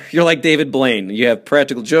forgot. You're like David Blaine. You have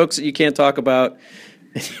practical jokes that you can't talk about.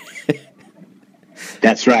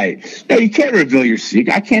 That's right. No, you can't reveal your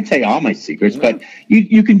secret. I can't tell you all my secrets, but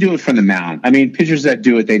you can do it from the mound. I mean, pitchers that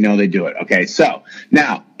do it, they know they do it. Okay, so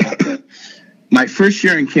now my first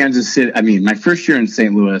year in my first year in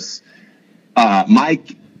St. Louis.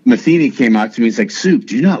 Mike Matheny came out to me. He's like, Soup,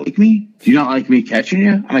 do you not like me? Do you not like me catching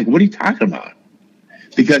you? I'm like, what are you talking about?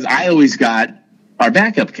 Because I always got our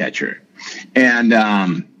backup catcher.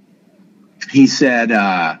 And he said,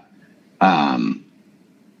 or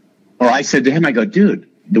I said to him, I go, dude,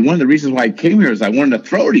 one of the reasons why I came here is I wanted to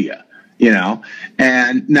throw to you,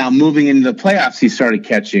 And now moving into the playoffs, he started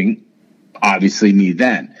catching, obviously, me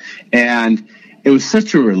then. And it was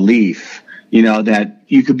such a relief, that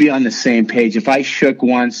you could be on the same page. If I shook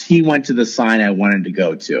once, he went to the sign I wanted to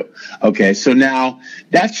go to. Okay, so now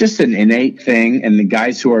that's just an innate thing, and the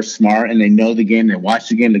guys who are smart and they know the game, they watch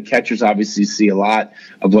the game, the catchers obviously see a lot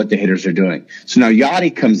of what the hitters are doing. So now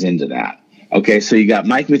Yadi comes into that. Okay, so you got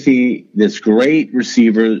Mike Matheny, this great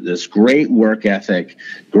receiver, this great work ethic,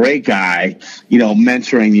 great guy,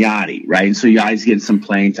 mentoring Yadi, right? And so Yadi's getting some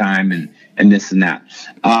playing time and this and that.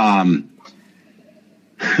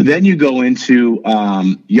 Then you go into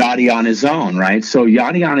Yadi on his own, right? So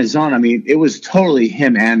Yadi on his own, I mean, it was totally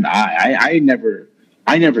him and I never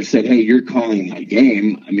said, hey, you're calling my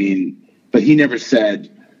game. I mean, but he never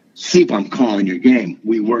said, Soup, I'm calling your game.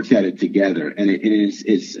 We worked at it together, and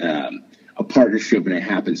it's a partnership, and it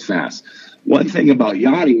happens fast. One thing about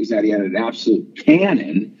Yadi was that he had an absolute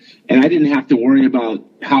cannon, and I didn't have to worry about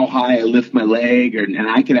how high I lift my leg, and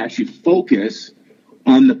I could actually focus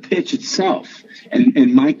on the pitch itself.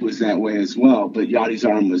 And Mike was that way as well, but Yadi's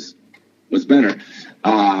arm was better.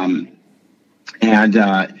 And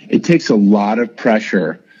it takes a lot of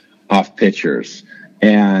pressure off pitchers.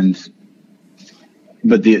 But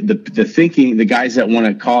the thinking, the guys that want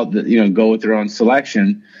to call, go with their own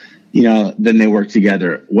selection, then they work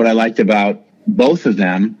together. What I liked about both of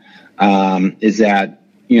them is that,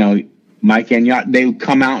 Mike and Yadi, they would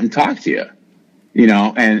come out and talk to you,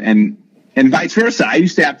 and vice versa. I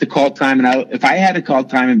used to have to call time, and if I had to call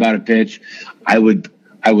time about a pitch, I would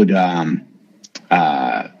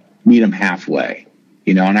meet them halfway,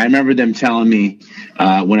 And I remember them telling me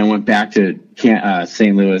when I went back to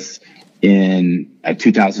St. Louis in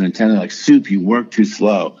 2010, they're like, Soup, you work too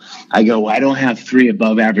slow. I go, well, I don't have 3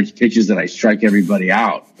 above average pitches that I strike everybody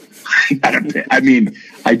out. I mean,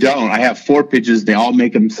 I don't. I have 4 pitches. They all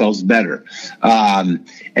make themselves better.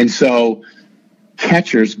 And so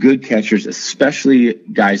catchers, good catchers, especially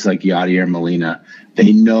guys like Yadi or Molina,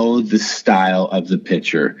 they know the style of the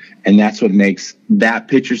pitcher, and that's what makes that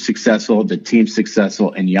pitcher successful, the team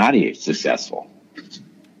successful, and Yadi successful.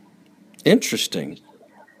 Interesting.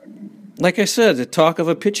 Like I said, the talk of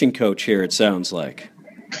a pitching coach here, it sounds like.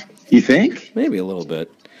 You think? Maybe a little bit.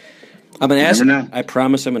 I'm going to ask. I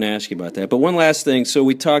promise I'm going to ask you about that. But one last thing. So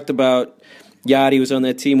we talked about Yadi was on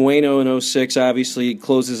that team. Waino in 2006 obviously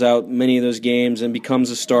closes out many of those games and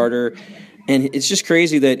becomes a starter. And it's just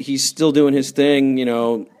crazy that he's still doing his thing,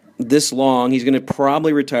 this long. He's going to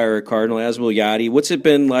probably retire a Cardinal, as will Yadi. What's it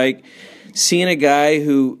been like seeing a guy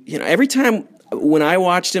who, every time when I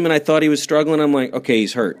watched him and I thought he was struggling, I'm like, okay,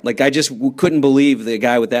 he's hurt. Like, I just couldn't believe the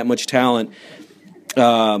guy with that much talent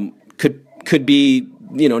could be,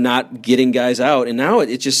 not getting guys out. And now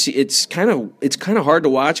it's kind of hard to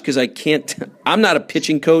watch because I'm not a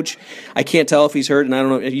pitching coach. I can't tell if he's hurt, and I don't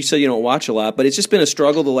know. You said you don't watch a lot, but it's just been a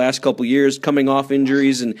struggle the last couple of years, coming off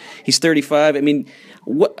injuries, and he's 35. I mean,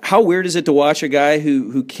 how weird is it to watch a guy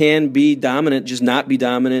who can be dominant, just not be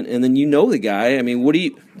dominant, and then the guy? I mean,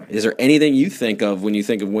 is there anything you think of when you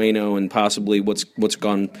think of Waino and possibly what's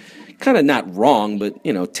gone kind of not wrong, but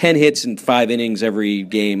 10 hits in 5 innings every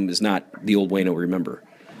game is not the old Waino we remember.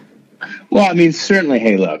 Well, I mean, certainly.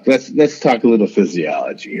 Hey, look, let's talk a little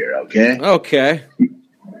physiology here, okay? Okay.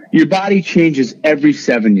 Your body changes every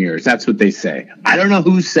 7 years. That's what they say. I don't know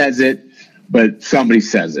who says it, but somebody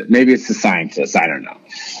says it. Maybe it's the scientists. I don't know.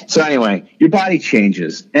 So anyway, your body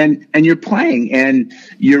changes, and you're playing, and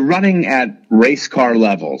you're running at race car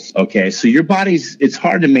levels. Okay, so your body's, it's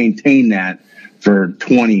hard to maintain that for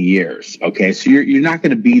 20 years. Okay, so you're not going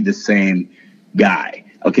to be the same guy.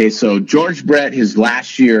 Okay, so George Brett, his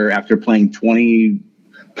last year after playing 20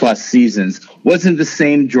 plus seasons, wasn't the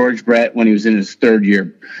same George Brett when he was in his third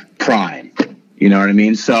year prime. You know what I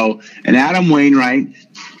mean? So, and Adam Wainwright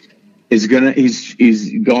is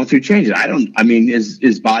he's going through changes.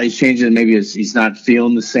 His body's changing. Maybe he's not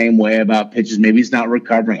feeling the same way about pitches. Maybe he's not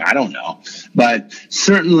recovering. I don't know. But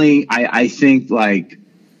certainly I think, like,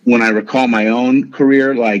 when I recall my own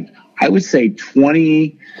career, like, I would say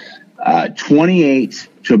 28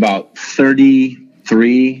 to about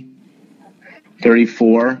 33,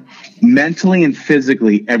 34, mentally and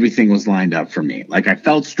physically, everything was lined up for me. Like, I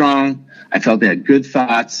felt strong. I felt I had good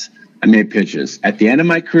thoughts. I made pitches. At the end of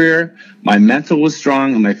my career, my mental was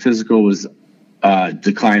strong and my physical was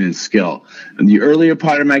decline in skill. In the earlier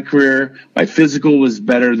part of my career, my physical was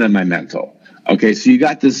better than my mental. Okay, so you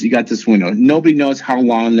got this window. Nobody knows how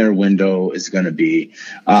long their window is going to be,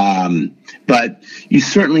 but you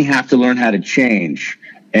certainly have to learn how to change,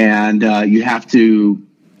 and you have to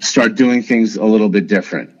start doing things a little bit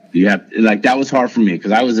different. That was hard for me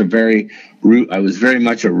because I was very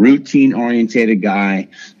much a routine orientated guy.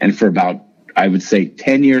 And for about, I would say,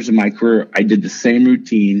 10 years of my career, I did the same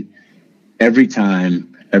routine every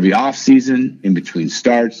time, every off season, in between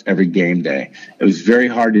starts, every game day. It was very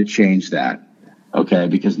hard to change that. Okay.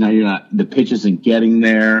 Because now the pitch isn't getting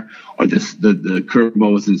there, or the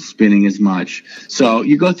curveball isn't spinning as much. So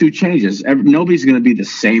you go through changes. Nobody's going to be the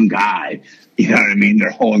same guy. You know what I mean? Their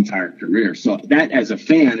whole entire career. So that, as a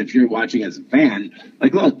fan, if you're watching as a fan,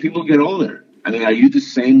 like, look, people get older. I mean, are you the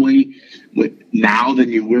same way now than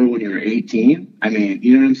you were when you were 18? I mean,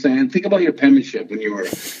 you know what I'm saying? Think about your penmanship when you were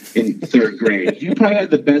in third grade. You probably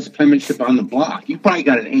had the best penmanship on the block. You probably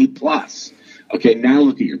got an A+. Okay, now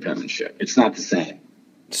look at your penmanship. It's not the same.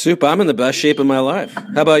 Soup, I'm in the best shape of my life.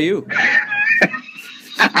 How about you?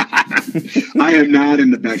 I am not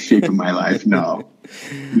in the best shape of my life, no.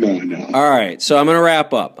 No. All right, so I'm going to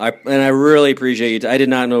wrap up. I really appreciate you. I did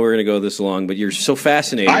not know we were going to go this long, but you're so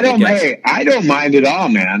fascinating. I don't mind at all,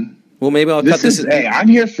 man. Well, maybe I'll cut this. Hey, I'm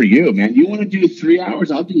here for you, man. You want to do 3 hours?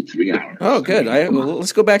 I'll do 3 hours. Oh, good.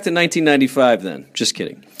 Let's go back to 1995 then. Just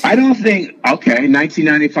kidding. I don't think. Okay,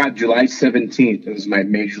 1995, July 17th was my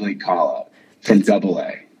major league call-up from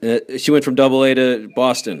Double-A. She went from Double-A to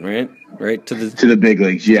Boston, right? Right to the big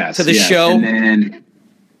leagues. Yes. To the show. And then,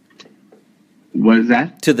 what is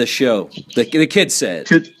that? To the show. The kid said.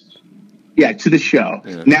 To the show.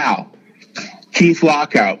 Yeah. Now, Keith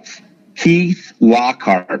Lockhart,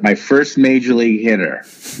 my first major league hitter.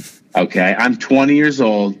 Okay, I'm 20 years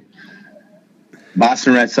old.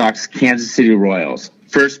 Boston Red Sox, Kansas City Royals.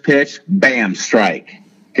 First pitch, bam, strike.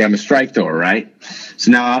 Okay, I'm a strike thrower, right?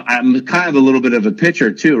 So now I'm kind of a little bit of a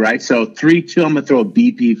pitcher too, right? So 3-2, I'm going to throw a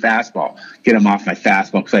BP fastball, get him off my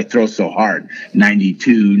fastball because I throw so hard,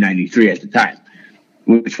 92, 93 at the time,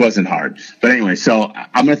 which wasn't hard. But anyway, so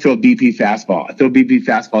I'm going to throw a BP fastball. I throw a BP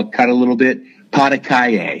fastball, cut a little bit,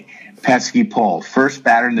 Patakaye, pesky pole, first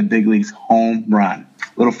batter in the big leagues, home run.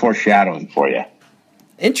 A little foreshadowing for you.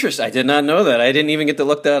 Interesting. I did not know that. I didn't even get to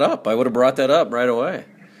look that up. I would have brought that up right away.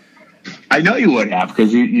 I know you would have,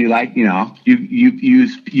 because you like, you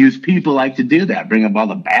use people like to do that, bring up all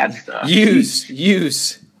the bad stuff.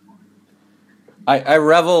 Use. I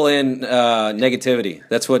revel in negativity.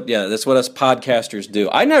 That's what us podcasters do.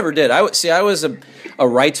 I never did. I was a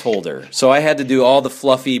rights holder, so I had to do all the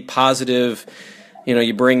fluffy, positive.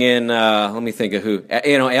 You bring in. Let me think of who.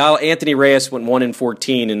 Anthony Reyes went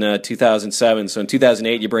 1-14 in 2007. So in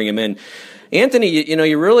 2008, you bring him in. Anthony,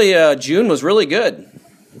 you really June was really good.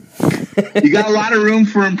 You got a lot of room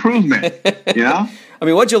for improvement. I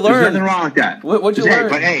mean, what'd you learn? There's nothing wrong with that. What'd you learn?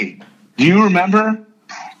 But hey, do you remember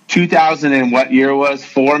 2000 and what year it was?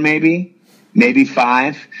 4 maybe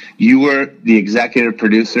 5. You were the executive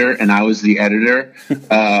producer and I was the editor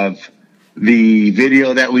of the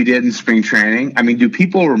video that we did in spring training. I mean, do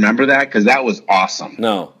people remember that? Because that was awesome.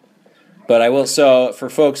 No, but I will. So for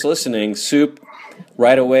folks listening, Soup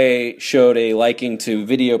right away showed a liking to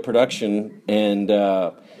video production, and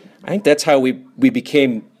I think that's how we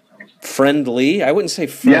became friendly. I wouldn't say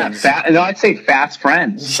friends. Yeah, I'd say fast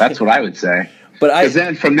friends. That's what I would say. But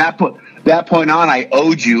then from that point, that point on, I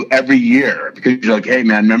owed you every year because you're like, hey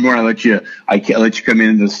man, remember when I let you come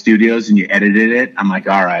into the studios and you edited it? I'm like,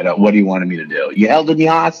 all right, what do you want me to do? You held me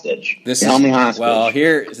hostage. Held me hostage. Well,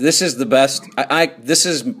 this is the best. This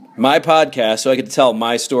is my podcast, so I get to tell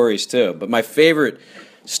my stories too. But my favorite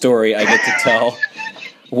story I get to tell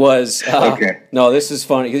was okay. No, this is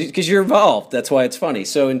funny because you're involved. That's why it's funny.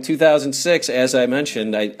 So in 2006, as I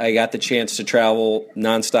mentioned, I got the chance to travel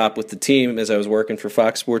nonstop with the team as I was working for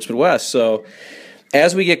Fox Sports Midwest. So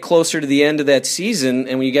as we get closer to the end of that season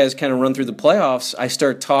and when you guys kind of run through the playoffs, I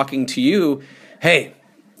start talking to you. Hey,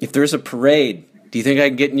 if there's a parade, do you think I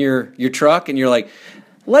can get in your truck? And you're like,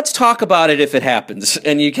 let's talk about it if it happens.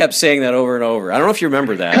 And you kept saying that over and over. I don't know if you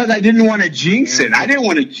remember that. Because I didn't want to jinx it. I didn't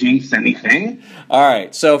want to jinx anything. All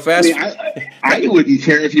right. So I wouldn't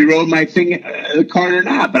care if you rode my car or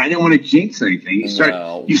not, but I didn't want to jinx anything.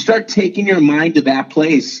 You start taking your mind to that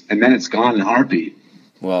place, and then it's gone in a heartbeat.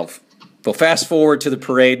 Well, fast forward to the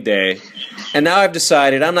parade day, and now I've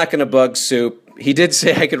decided I'm not going to bug Soup. He did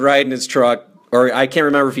say I could ride in his truck. Or I can't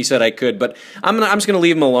remember if he said I could, but I'm just going to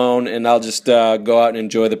leave him alone, and I'll just go out and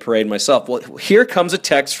enjoy the parade myself. Well, here comes a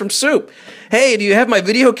text from Soup. Hey, do you have my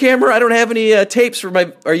video camera? I don't have any tapes for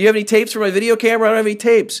my. Or you have any tapes for my video camera? I don't have any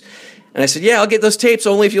tapes. And I said, yeah, I'll get those tapes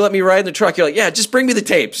only if you let me ride in the truck. You're like, yeah, just bring me the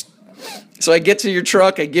tapes. So I get to your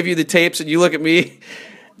truck, I give you the tapes, and you look at me,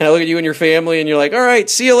 and I look at you and your family, and you're like, all right,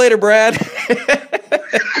 see you later, Brad.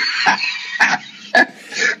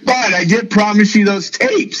 But I did promise you those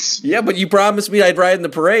tapes. Yeah, but you promised me I'd ride in the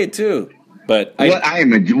parade too. But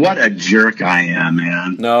what a jerk I am,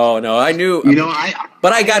 man. No, I knew. I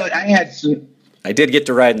did get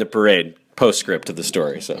to ride in the parade. Postscript to the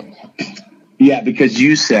story. So yeah, because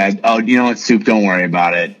you said, "Oh, you know what, Soup? Don't worry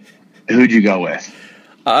about it." Who'd you go with?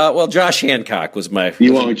 Well, Josh Hancock was my.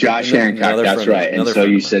 You went with Josh Hancock. That's right. And so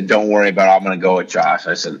you said, "Don't worry about it. I'm going to go with Josh."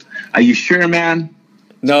 I said, "Are you sure, man?"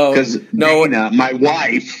 No, because Dana, my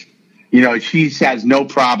wife, she has no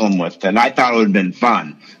problem with it. And I thought it would have been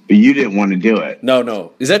fun, but you didn't want to do it.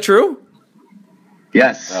 No. Is that true?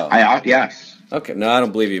 Yes. Oh. Yes. Okay. No, I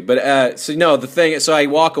don't believe you. But so I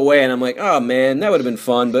walk away and I'm like, oh man, that would have been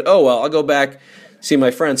fun. But oh well, I'll go back, see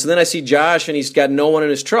my friends. So then I see Josh and he's got no one in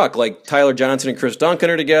his truck. Like Tyler Johnson and Chris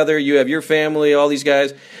Duncan are together. You have your family, all these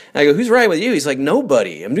guys. And I go, who's riding with you? He's like,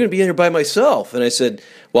 nobody. I'm going to be in here by myself. And I said,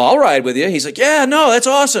 well, I'll ride with you. He's like, yeah, no, that's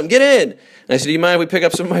awesome. Get in. And I said, do you mind if we pick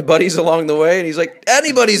up some of my buddies along the way? And he's like,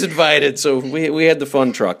 anybody's invited. So we had the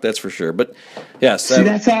fun truck, that's for sure. But yes. See,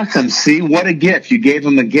 that's awesome. See, what a gift. You gave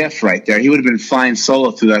him a gift right there. He would have been flying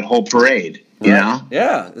solo through that whole parade, you know?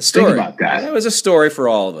 Yeah, the story. Think about that. It was a story for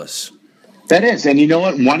all of us. That is. And you know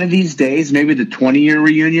what? One of these days, maybe the 20-year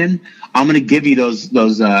reunion, I'm going to give you those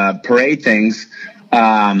parade things.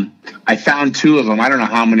 I found 2 of them. I don't know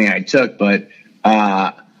how many I took, but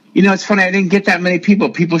it's funny. I didn't get that many people.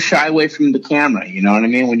 People shy away from the camera. You know what I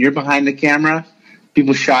mean? When you're behind the camera,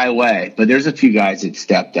 people shy away. But there's a few guys that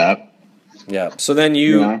stepped up. Yeah. So then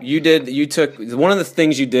you took one of the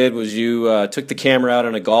things you did was you took the camera out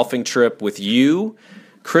on a golfing trip with you,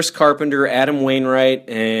 Chris Carpenter, Adam Wainwright,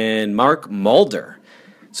 and Mark Mulder.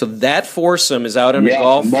 So that foursome is out on a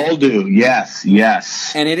golf. Mulder,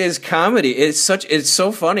 yes. And it is comedy. It's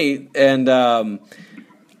so funny, and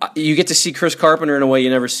you get to see Chris Carpenter in a way you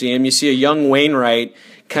never see him. You see a young Wainwright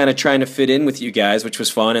kind of trying to fit in with you guys, which was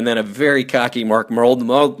fun, and then a very cocky Mark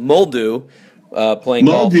Mulder playing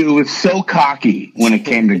golf. Mulder was so cocky when it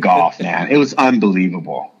came to golf, man. It was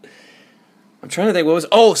unbelievable. I'm trying to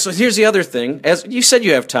think so here's the other thing. As you said,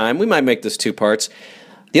 you have time. We might make this 2 parts.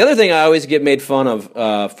 The other thing I always get made fun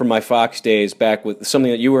of from my Fox days back with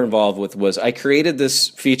something that you were involved with was I created this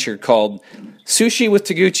feature called Sushi with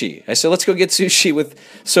Taguchi. I said, let's go get sushi with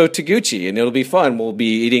So Taguchi, and it'll be fun. We'll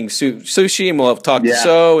be eating sushi, and we'll talk to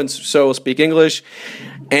So, and So will speak English.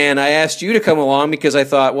 And I asked you to come along because I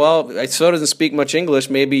thought, well, So doesn't speak much English.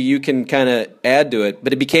 Maybe you can kind of add to it.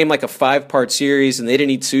 But it became like a 5-part series, and they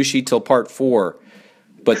didn't eat sushi till part 4.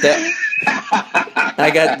 But that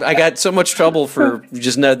I got so much trouble for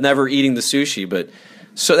just never eating the sushi. But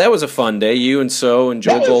so that was a fun day. You and So and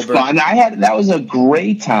Joel Goldberg. Fun. That was a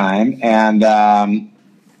great time, and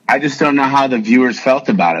I just don't know how the viewers felt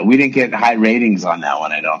about it. We didn't get high ratings on that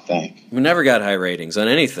one, I don't think. We never got high ratings on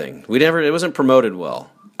anything. It wasn't promoted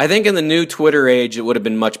well. I think in the new Twitter age, it would have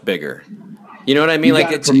been much bigger. You know what I mean?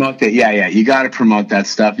 Promote that. Yeah. You got to promote that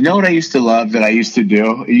stuff. You know what I used to love that I used to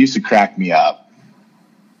do? It used to crack me up.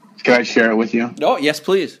 Can I share it with you? Oh, yes,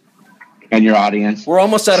 please. And your audience? We're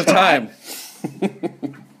almost out of time.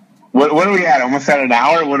 What are we at? Almost at an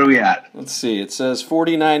hour? What are we at? Let's see. It says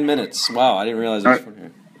 49 minutes. Wow, I didn't realize it was from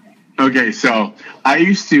here. Okay, so I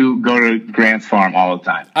used to go to Grant's Farm all the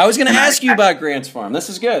time. I was going to ask you about Grant's Farm. This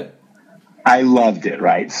is good. I loved it,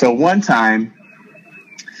 right? So one time,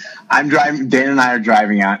 I'm driving. Dana and I are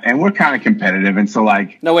driving out, and we're kind of competitive. And so,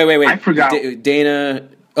 like, no, wait. I forgot Dana.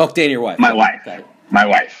 Oh, Dana, your wife. My wife. Okay. My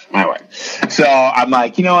wife. So I'm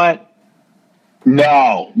like, you know what?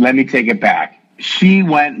 No, let me take it back. She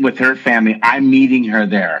went with her family. I'm meeting her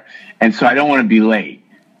there, and so I don't want to be late.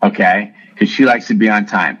 Okay, because she likes to be on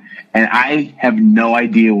time, and I have no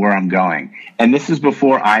idea where I'm going. And this is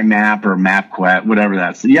before IMAP or MapQuest, whatever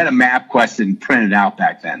that's. You had a MapQuest and printed out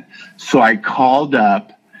back then. So I called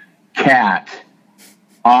up Cat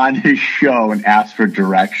on his show and asked for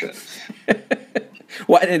directions.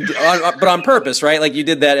 What? But on purpose, right? Like you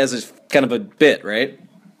did that as a kind of a bit, right?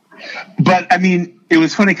 But I mean, it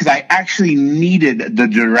was funny because I actually needed the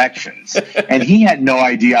directions, and he had no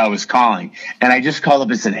idea I was calling. And I just called up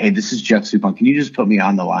and said, "Hey, this is Jeff Supon. Can you just put me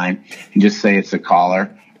on the line and just say it's a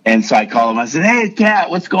caller?" And so I called him. I said, "Hey,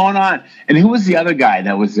 Cat, what's going on?" And who was the other guy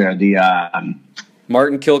that was there? The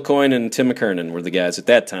Martin Kilcoyne and Tim McKernan were the guys at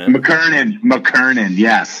that time. McKernan,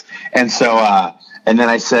 yes. And so, and then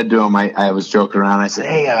I said to him, I was joking around. I said,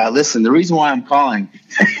 "Hey, listen, the reason why I'm calling."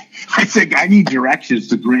 I said, I need directions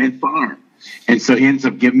to Grant Farm. And so he ends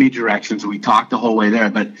up giving me directions. We talked the whole way there.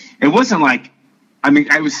 But it wasn't like, I mean,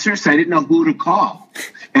 I was serious. I didn't know who to call.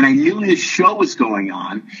 And I knew his show was going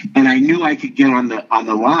on. And I knew I could get on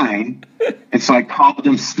the line. And so I called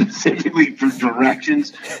him specifically for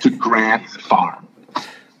directions to Grant Farm.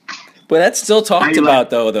 But that's still talked about,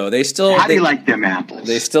 though. They still. How do you like them apples?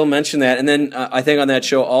 They still mention that, and then I think on that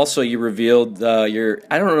show also you revealed your.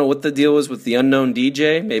 I don't know what the deal was with the unknown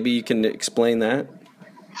DJ. Maybe you can explain that.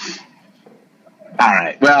 All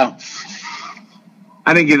right. Well,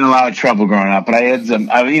 I didn't get in a lot of trouble growing up, but I had some.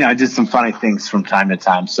 I did some funny things from time to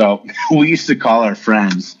time. So we used to call our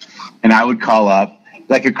friends, and I would call up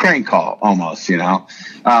like a crank call almost.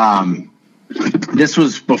 This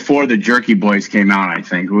was before the Jerky Boys came out, I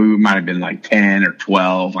think. We might have been like 10 or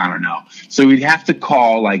 12. I don't know. So we'd have to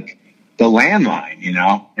call like the landline,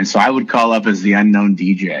 And so I would call up as the unknown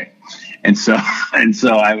DJ. And so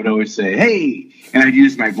I would always say, "Hey," and I'd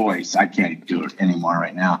use my voice. I can't do it anymore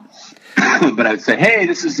right now. But I'd say, "Hey,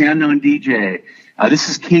 this is the unknown DJ. This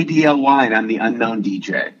is KDLY, and I'm the unknown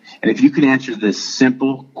DJ. And if you can answer this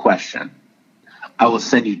simple question, I will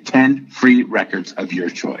send you 10 free records of your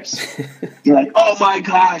choice." You're like, "Oh my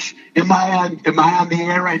gosh, am I on the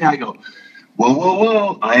air right now?" I go,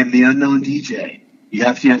 whoa, I am the unknown DJ. You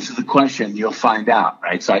have to answer the question, you'll find out,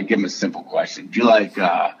 right? So I give them a simple question. Do you like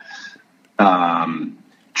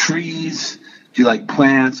trees? Do you like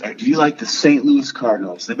plants? Or do you like the St. Louis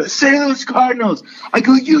Cardinals? They go, "St. Louis Cardinals." I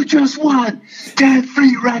go, "You just won 10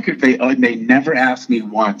 free records." They never asked me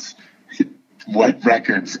once what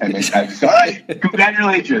records, and I said, "All right,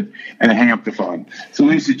 congratulations," and I hang up the phone. So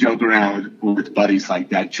we used to joke around with buddies like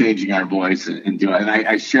that, changing our voice and do it. And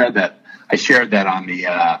I shared that. I shared that on the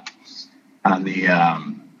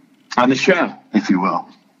show, if you will.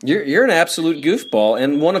 You're an absolute goofball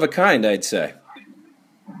and one of a kind, I'd say.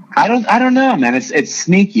 I don't know, man. It's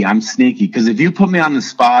sneaky. I'm sneaky because if you put me on the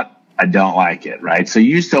spot, I don't like it, right? So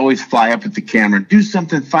you used to always fly up at the camera and do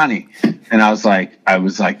something funny, and I was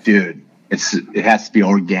like, dude. It has to be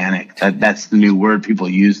organic. That's the new word people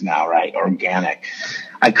use now, right? Organic.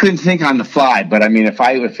 I couldn't think on the fly, but I mean, if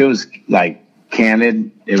it was like candid,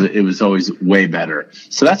 it was always way better.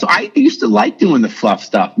 So that's I used to like doing the fluff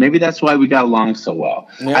stuff. Maybe that's why we got along so well.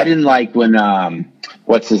 Yeah. I didn't like when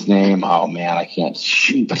what's his name? Oh man, I can't.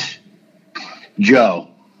 Shoot. Joe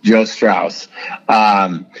Strauss.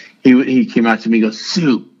 He came out to me. He goes,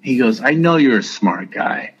 "Soup." He goes, "I know you're a smart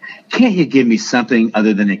guy. Can't you give me something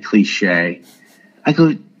other than a cliche?" I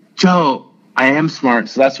go, "Joe, I am smart,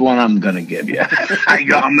 so that's one I'm going to give you." I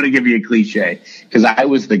go, "I'm going to give you a cliche." Because I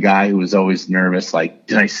was the guy who was always nervous. Like,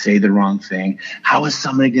 did I say the wrong thing? How is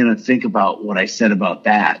somebody going to think about what I said about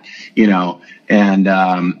that? And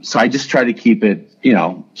so I just try to keep it,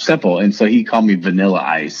 simple. And so he called me Vanilla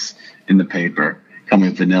Ice in the paper.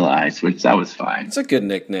 With Vanilla Ice, which that was fine. It's a good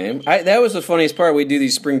nickname. That was the funniest part. We do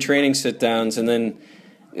these spring training sit-downs, and then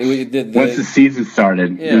once the season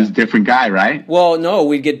started, It was a different guy, right? Well, no,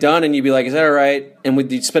 we'd get done, and you'd be like, "Is that all right?" And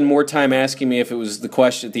you'd spend more time asking me if it was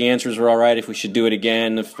the answers were all right, if we should do it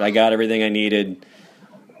again, if I got everything I needed.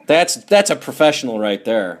 That's a professional right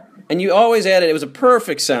there. And you always added, it was a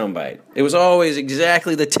perfect soundbite. It was always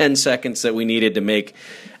exactly the 10 seconds that we needed to make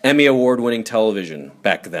Emmy Award-winning television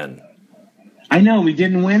back then. I know, we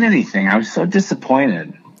didn't win anything. I was so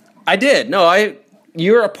disappointed. I did. No,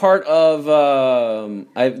 you're a part of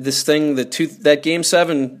this thing, that Game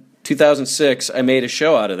 7 2006, I made a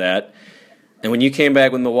show out of that. And when you came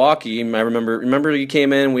back with Milwaukee, I remember you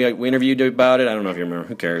came in, we interviewed you about it. I don't know if you remember.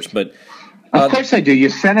 Who cares? But of course I do. You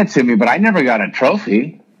sent it to me, but I never got a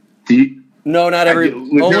trophy. Do you? No, not every.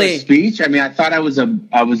 Was there a speech? I mean, I thought I was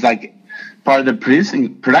like part of the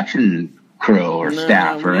production crew or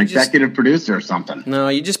staff or executive producer or something. No,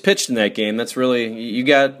 you just pitched in that game. That's really you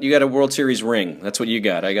got a World Series ring. That's what you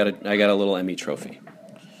got. I got a little Emmy trophy.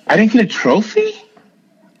 I didn't get a trophy?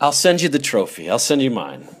 I'll send you the trophy. I'll send you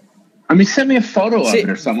mine. I mean, send me a photo of it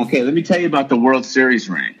or something. Okay, let me tell you about the World Series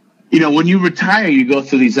ring. You know, when you retire, you go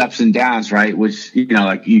through these ups and downs, right? Which, you know,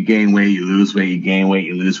 like you gain weight, you lose weight, you gain weight,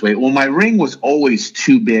 you lose weight. Well, my ring was always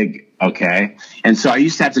too big, okay? And so I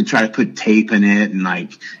used to have to try to put tape in it and,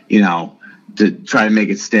 like, you know, to try to make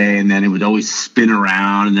it stay. And then it would always spin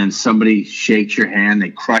around. And then somebody shakes your hand, they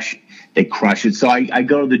crush it. So I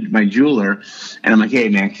go to my jeweler and I'm like, hey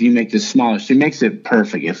man, can you make this smaller? She makes it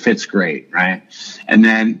perfect. It fits great. Right. And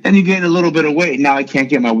then you gain a little bit of weight. Now I can't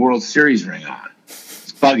get my World Series ring on.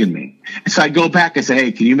 It's bugging me. And so I go back and say,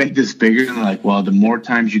 hey, can you make this bigger? And they're like, well, the more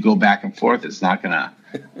times you go back and forth, it's not going to,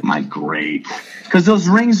 my great. Because those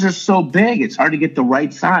rings are so big. It's hard to get the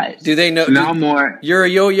right size. Do they know? So you're a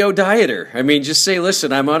yo-yo dieter. I mean, just say,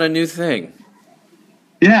 listen, I'm on a new thing.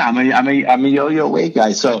 Yeah, I'm a yo-yo weight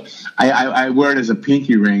guy. So I wear it as a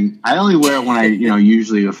pinky ring. I only wear it when I, you know,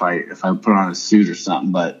 usually if I put on a suit or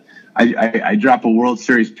something. But I drop a World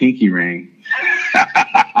Series pinky ring.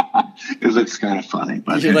 It looks kind of funny.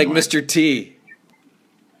 But you're anyway. Like Mr. T.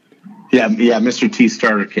 Yeah, Mr. T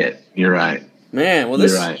starter kit. You're right. Man, well,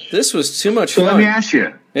 this was too much fun. So let me ask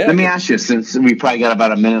you. Yeah. Let me ask you, since we probably got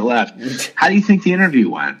about a minute left. How do you think the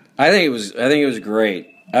interview went? I think it was great.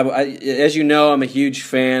 As you know, I'm a huge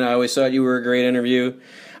fan. I always thought you were a great interview.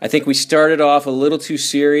 I think we started off a little too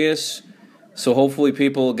serious, so hopefully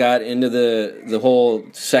people got into the whole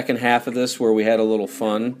second half of this where we had a little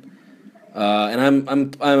fun.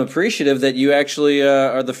 And I'm appreciative that you actually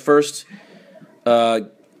are the first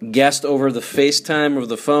guest over the FaceTime or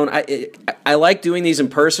the phone. I like doing these in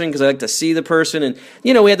person because I like to see the person, and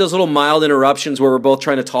you know we had those little mild interruptions where we're both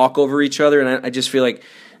trying to talk over each other, and I just feel like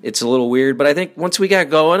it's a little weird, but I think once we got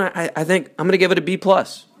going, I think I'm going to give it a B+.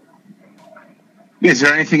 Is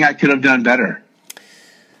there anything I could have done better?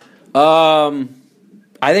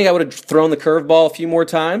 I think I would have thrown the curveball a few more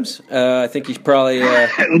times. I think he's probably...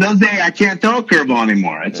 Those days, I can't throw a curveball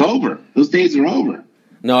anymore. It's over. Those days are over.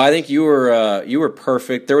 No, I think you were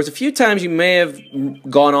perfect. There was a few times you may have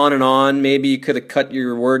gone on and on. Maybe you could have cut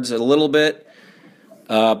your words a little bit.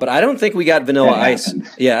 But I don't think we got Vanilla Ice.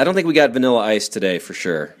 Yeah, I don't think we got Vanilla Ice today for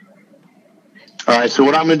sure. All right, so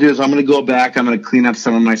what I'm going to do is I'm going to go back. I'm going to clean up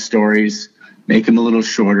some of my stories, make them a little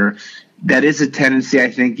shorter. That is a tendency,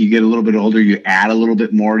 I think. You get a little bit older, you add a little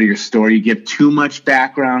bit more to your story. You give too much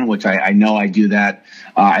background, which I know I do that.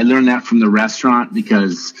 I learned that from the restaurant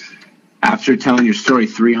because after telling your story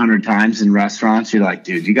 300 times in restaurants, you're like,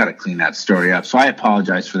 dude, you got to clean that story up. So I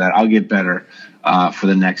apologize for that. I'll get better for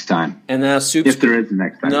the next time. And now Soup's... If there is the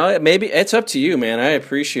next time. No, maybe it's up to you, man. I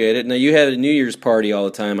appreciate it. Now, you had a New Year's party all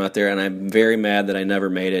the time out there, and I'm very mad that I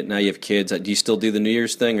never made it. Now you have kids. Do you still do the New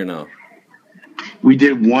Year's thing or no? We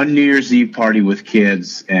did one New Year's Eve party with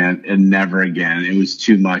kids and never again. It was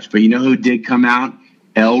too much. But you know who did come out?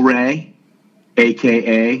 El Rey,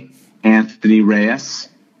 a.k.a. Anthony Reyes.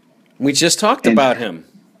 We just talked about him.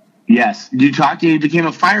 Yes. You talked to him. He became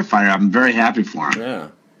a firefighter. I'm very happy for him. Yeah.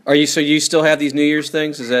 So you still have these New Year's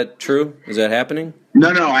things? Is that true? Is that happening?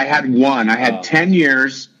 No. I had one. I had 10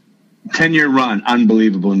 years, 10-year run,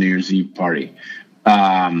 unbelievable New Year's Eve party.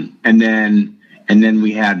 And then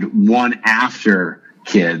we had one after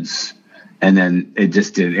kids, and then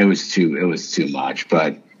it was too much.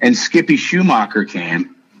 And Skippy Schumacher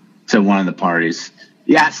came to one of the parties.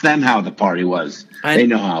 You ask them how the party was. They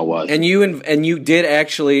know how it was. And you did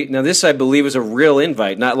actually. Now this, I believe, is a real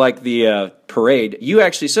invite, not like the parade. You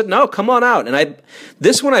actually said, "No, come on out." And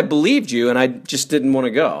this one I believed you, and I just didn't want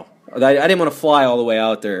to go. I didn't want to fly all the way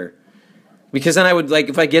out there because then I would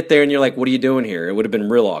if I get there and you're like, "What are you doing here?" It would have been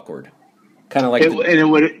real awkward. Kind of like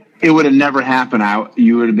it would have never happened.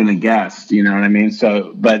 You would have been a guest. You know what I mean?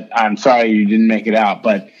 So, but I'm sorry you didn't make it out.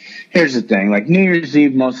 But here's the thing: like New Year's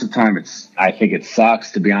Eve, most of the time, I think it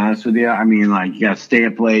sucks. To be honest with you, I mean, like you got to stay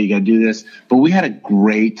up late, you got to do this. But we had a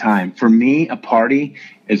great time. For me, a party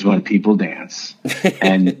is when people dance.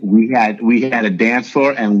 And we had a dance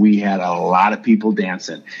floor, and we had a lot of people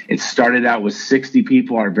dancing. It started out with 60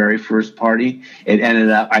 people, our very first party. It ended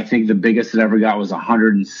up, I think the biggest it ever got was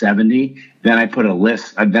 170. Then I put a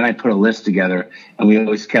list together, and we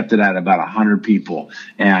always kept it at about 100 people.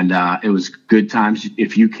 And it was good times.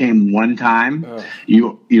 If you came one time,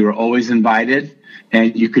 you were always invited.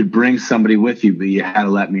 And you could bring somebody with you, but you had to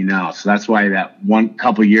let me know. So that's why that one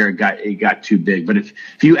couple year it got too big. But if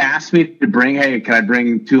you asked me to bring, hey, can I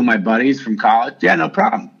bring 2 of my buddies from college? Yeah, no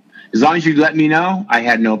problem. As long as you let me know, I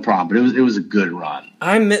had no problem. But it was a good run.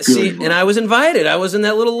 And I was invited. I was in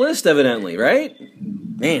that little list, evidently, right?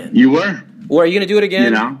 Man, you were. Well, are you going to do it again?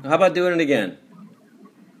 You know? How about doing it again?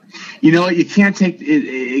 You know what? You can't take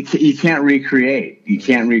it. You can't recreate. You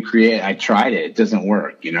can't recreate. I tried it. It doesn't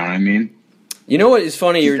work. You know what I mean? You know what is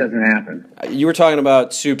funny? It doesn't happen. You were talking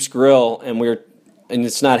about Soup's Grill, and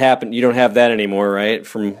it's not happened. You don't have that anymore, right?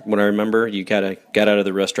 From what I remember, you got out of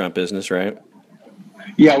the restaurant business, right?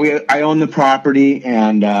 Yeah, I own the property,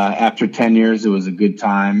 and after 10 years, it was a good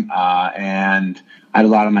time. And I had a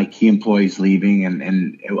lot of my key employees leaving,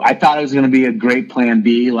 and I thought it was going to be a great plan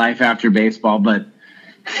B, life after baseball, but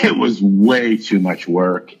it was way too much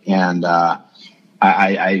work. And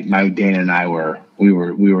my Dana and I were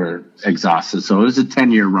exhausted. So it was a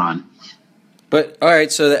 10-year run. But all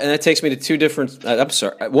right, so that takes me to 2 different. I'm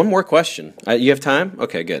sorry, one more question. You have time?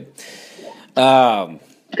 Okay, good.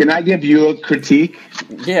 Can I give you a critique?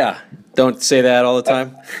 Yeah, don't say that all the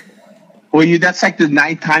time. Well, that's like the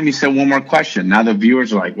 9th time you said one more question. Now the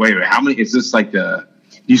viewers are like, wait, how many? Is this like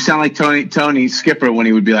you sound like Tony Skipper when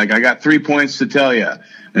he would be like, I got 3 points to tell you. And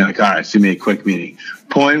you're like, all right, so you made a quick meeting.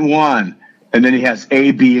 Point 1. And then he has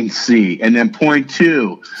A, B, and C. And then point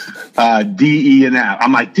 2, D, E, and F.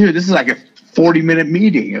 I'm like, dude, this is like a 40-minute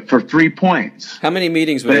meeting for 3 points. How many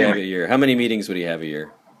meetings would he have a year? How many meetings would he have a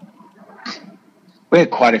year? We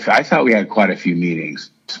had quite a few. I thought we had quite a few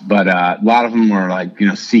meetings. But a lot of them were like,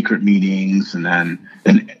 secret meetings, and then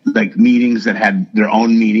like meetings that had their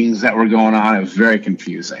own meetings that were going on. It was very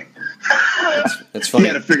confusing. That's funny.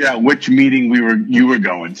 You had to figure out which meeting you were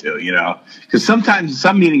going to, because sometimes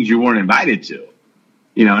some meetings you weren't invited to,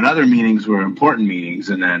 and other meetings were important meetings,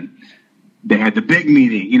 and then they had the big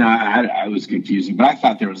meeting. I was confusing, but I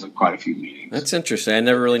thought there was quite a few meetings. That's interesting. I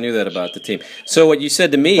never really knew that about the team. So what you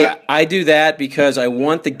said to me, I do that because I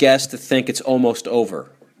want the guest to think it's almost over.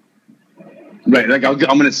 Right, like I'm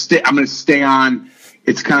gonna stay on.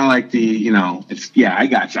 It's kind of like I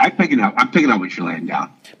got you. I'm picking up what you're laying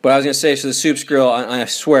down. But I was going to say, so the Soup's Grill, I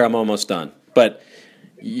swear I'm almost done. But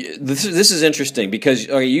this is interesting because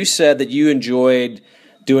you said that you enjoyed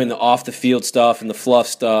doing the off-the-field stuff and the fluff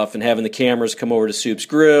stuff and having the cameras come over to Soup's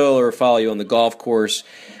Grill or follow you on the golf course.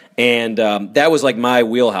 And that was like my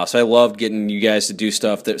wheelhouse. I loved getting you guys to do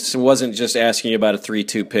stuff that wasn't just asking you about a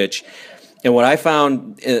 3-2 pitch. And what I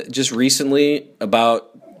found just recently about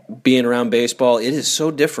being around baseball, it is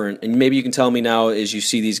so different. And maybe you can tell me now as you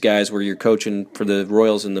see these guys where you're coaching for the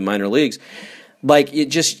Royals in the minor leagues, like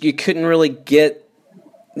you couldn't really get,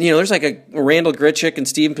 there's like a Randall Grichuk and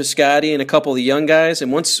Steven Piscotty and a couple of the young guys.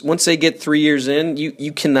 And once they get 3 years in,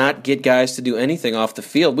 you cannot get guys to do anything off the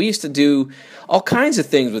field. We used to do all kinds of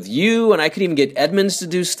things with you, and I could even get Edmonds to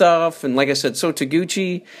do stuff. And like I said, so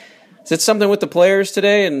Taguchi, is it something with the players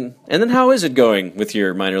today? And then how is it going with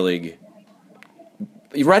your minor league?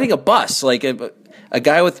 You're riding a bus, like a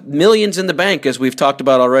guy with millions in the bank, as we've talked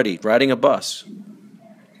about already, riding a bus.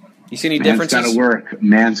 You see any differences?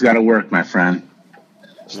 Man's got to work, my friend.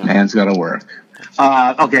 Man's got to work.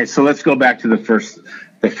 Okay, so let's go back to the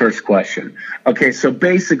first question. Okay, so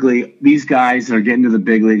basically, these guys that are getting to the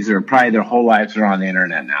big leagues, are probably their whole lives are on the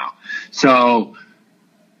internet now. So,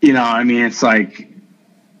 it's like,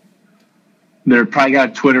 they're probably got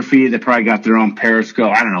a Twitter feed. They probably got their own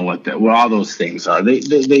Periscope. I don't know what all those things are.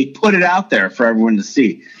 They put it out there for everyone to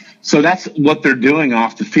see. So that's what they're doing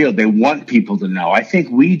off the field. They want people to know. I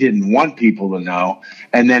think we didn't want people to know,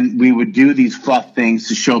 and then we would do these fluff things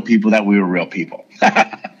to show people that we were real people.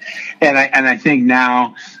 and I think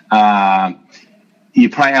now you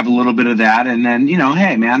probably have a little bit of that. And then,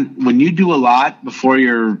 hey, man, when you do a lot before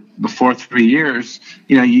 3 years,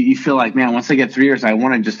 you feel like, man, once I get 3 years, I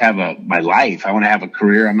want to just have my life. I want to have a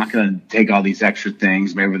career. I'm not going to take all these extra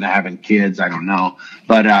things. Maybe they're having kids. I don't know.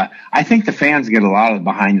 But I think the fans get a lot of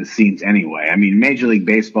behind the scenes anyway. I mean, Major League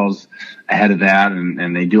Baseball's ahead of that,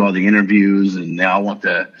 and they do all the interviews, and they all want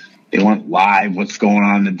live what's going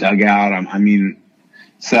on in the dugout.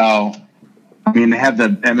 they have the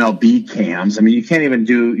MLB cams. I mean, you can't even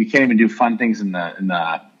do fun things in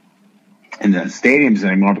the in the stadiums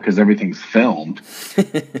anymore because everything's filmed.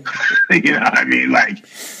 You know what I mean? Like,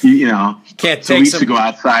 you know, Can't so take we used to go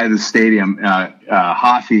outside of the stadium. Trevor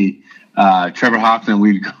Hoffman,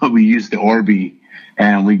 we used the Orby,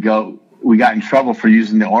 and we got in trouble for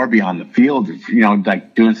using the Orby on the field, you know,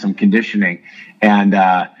 like doing some conditioning. And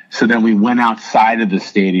so then we went outside of the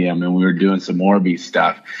stadium and we were doing some Orby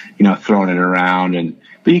stuff, you know, throwing it around,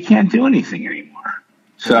 but you can't do anything anymore.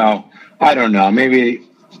 So I don't know, maybe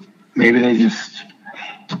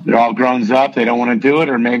they're all grown up, they don't want to do it,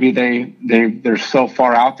 or maybe they're so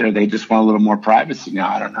far out there they just want a little more privacy now.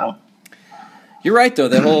 I don't know. You're right, though.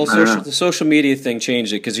 That whole the social media thing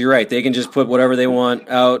changed it, because you're right. They can just put whatever they want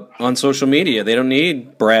out on social media. They don't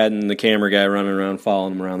need Brad and the camera guy running around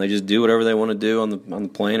following them around. They just do whatever they want to do on the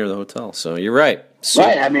plane or the hotel. So you're right.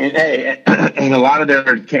 Right. I mean, hey, and a lot of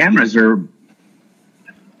their cameras are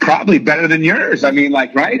probably better than yours. I mean,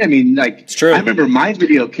 like, right? I mean, like, it's true. I remember my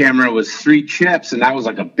video camera was 3 chips, and that was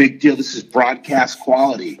like a big deal. This is broadcast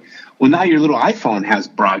quality. Well, now your little iPhone has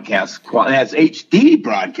broadcast quality. It has HD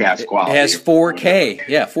broadcast quality. It has 4K.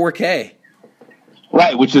 Yeah, 4K.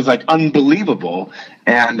 Right, which is like unbelievable.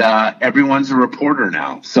 And everyone's a reporter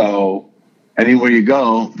now. So anywhere you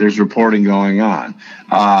go, there's reporting going on.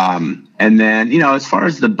 And then, you know, as far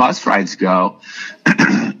as the bus rides go,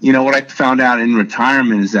 you know, what I found out in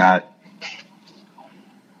retirement is that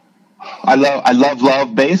I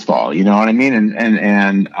love baseball. You know what I mean?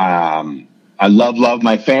 And I love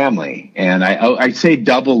my family, and I say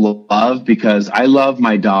double love because I love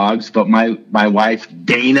my dogs, but my wife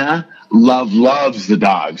Dana loves the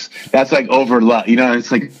dogs. That's like over love, you know.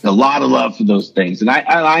 It's like a lot of love for those things, and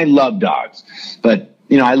I love dogs, but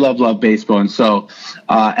you know I love baseball, and so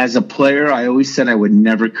as a player, I always said I would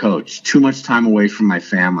never coach. Too much time away from my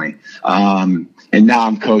family, and now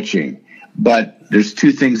I'm coaching, but. There's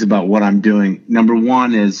 2 things about what I'm doing. Number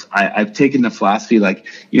one is I've taken the philosophy, like,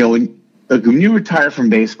 you know, when you retire from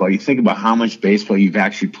baseball, you think about how much baseball you've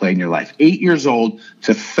actually played in your life. 8 years old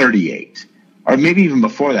to 38, or maybe even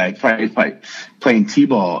before that. I probably playing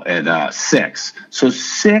T-ball at 6. So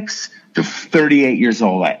 6 to 38 years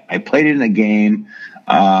old, I played in a game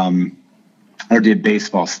or did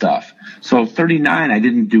baseball stuff. So 39, I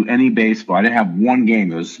didn't do any baseball. I didn't have one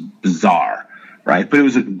game. It was bizarre, right? But it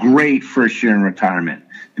was a great first year in retirement.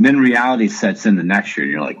 And then reality sets in the next year,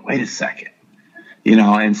 and you're like, wait a second. You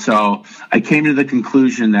know, and so I came to the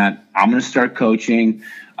conclusion that I'm going to start coaching.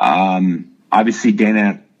 Obviously,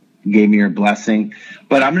 Dana gave me her blessing,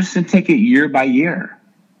 but I'm just going to take it year by year.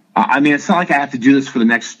 I mean, it's not like I have to do this for the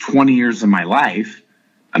next 20 years of my life.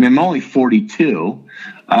 I mean, I'm only 42.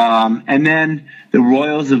 And then the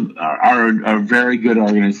Royals are a very good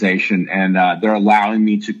organization, and they're allowing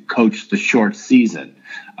me to coach the short season,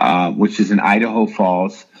 which is in Idaho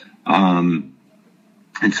Falls.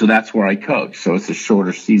 And so that's where I coach. So it's a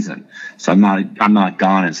shorter season. So I'm not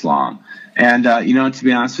gone as long. And, you know, to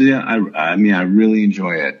be honest with you, I mean, I really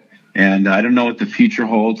enjoy it. And I don't know what the future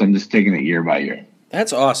holds. I'm just taking it year by year.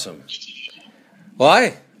 That's awesome.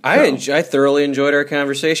 Well, I thoroughly enjoyed our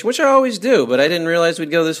conversation, which I always do, but I didn't realize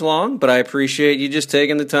we'd go this long. But I appreciate you just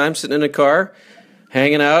taking the time, sitting in a car,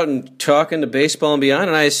 hanging out and talking to baseball and beyond.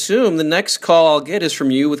 And I assume the next call I'll get is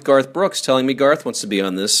from you with Garth Brooks telling me Garth wants to be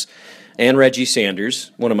on this. And Reggie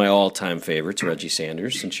Sanders, one of my all-time favorites, Reggie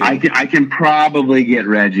Sanders. I can probably get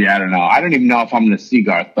Reggie. I don't know. I don't even know if I'm going to see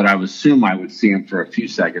Garth, but I would assume I would see him for a few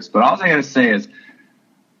seconds. But all I got to say is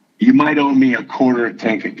you might owe me a quarter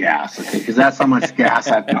tank of gas, okay? Because that's how much gas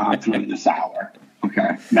I've gone through in this hour,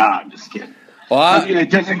 okay? No, I'm just kidding. Well, I mean,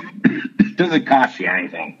 it doesn't cost you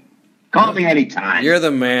anything. Call me anytime. You're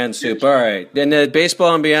the man, Soup. All right. And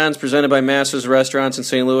Baseball and Beyond is presented by Massa's Restaurants in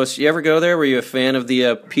St. Louis. You ever go there? Were you a fan of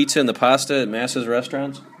the pizza and the pasta at Massa's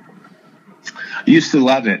Restaurants? I used to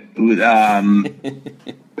love it.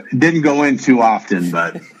 Didn't go in too often,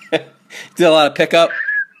 but... Did a lot of pickup?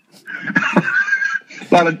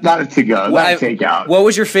 a lot of to-go, a lot of takeout. What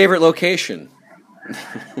was your favorite location?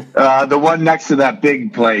 The one next to that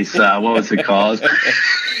big place. What was it called?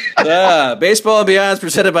 Baseball and Beyond is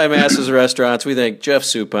presented by Massa's Restaurants. We thank Jeff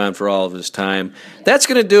Suppan for all of his time. That's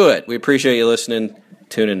going to do it. We appreciate you listening.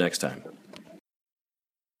 Tune in next time.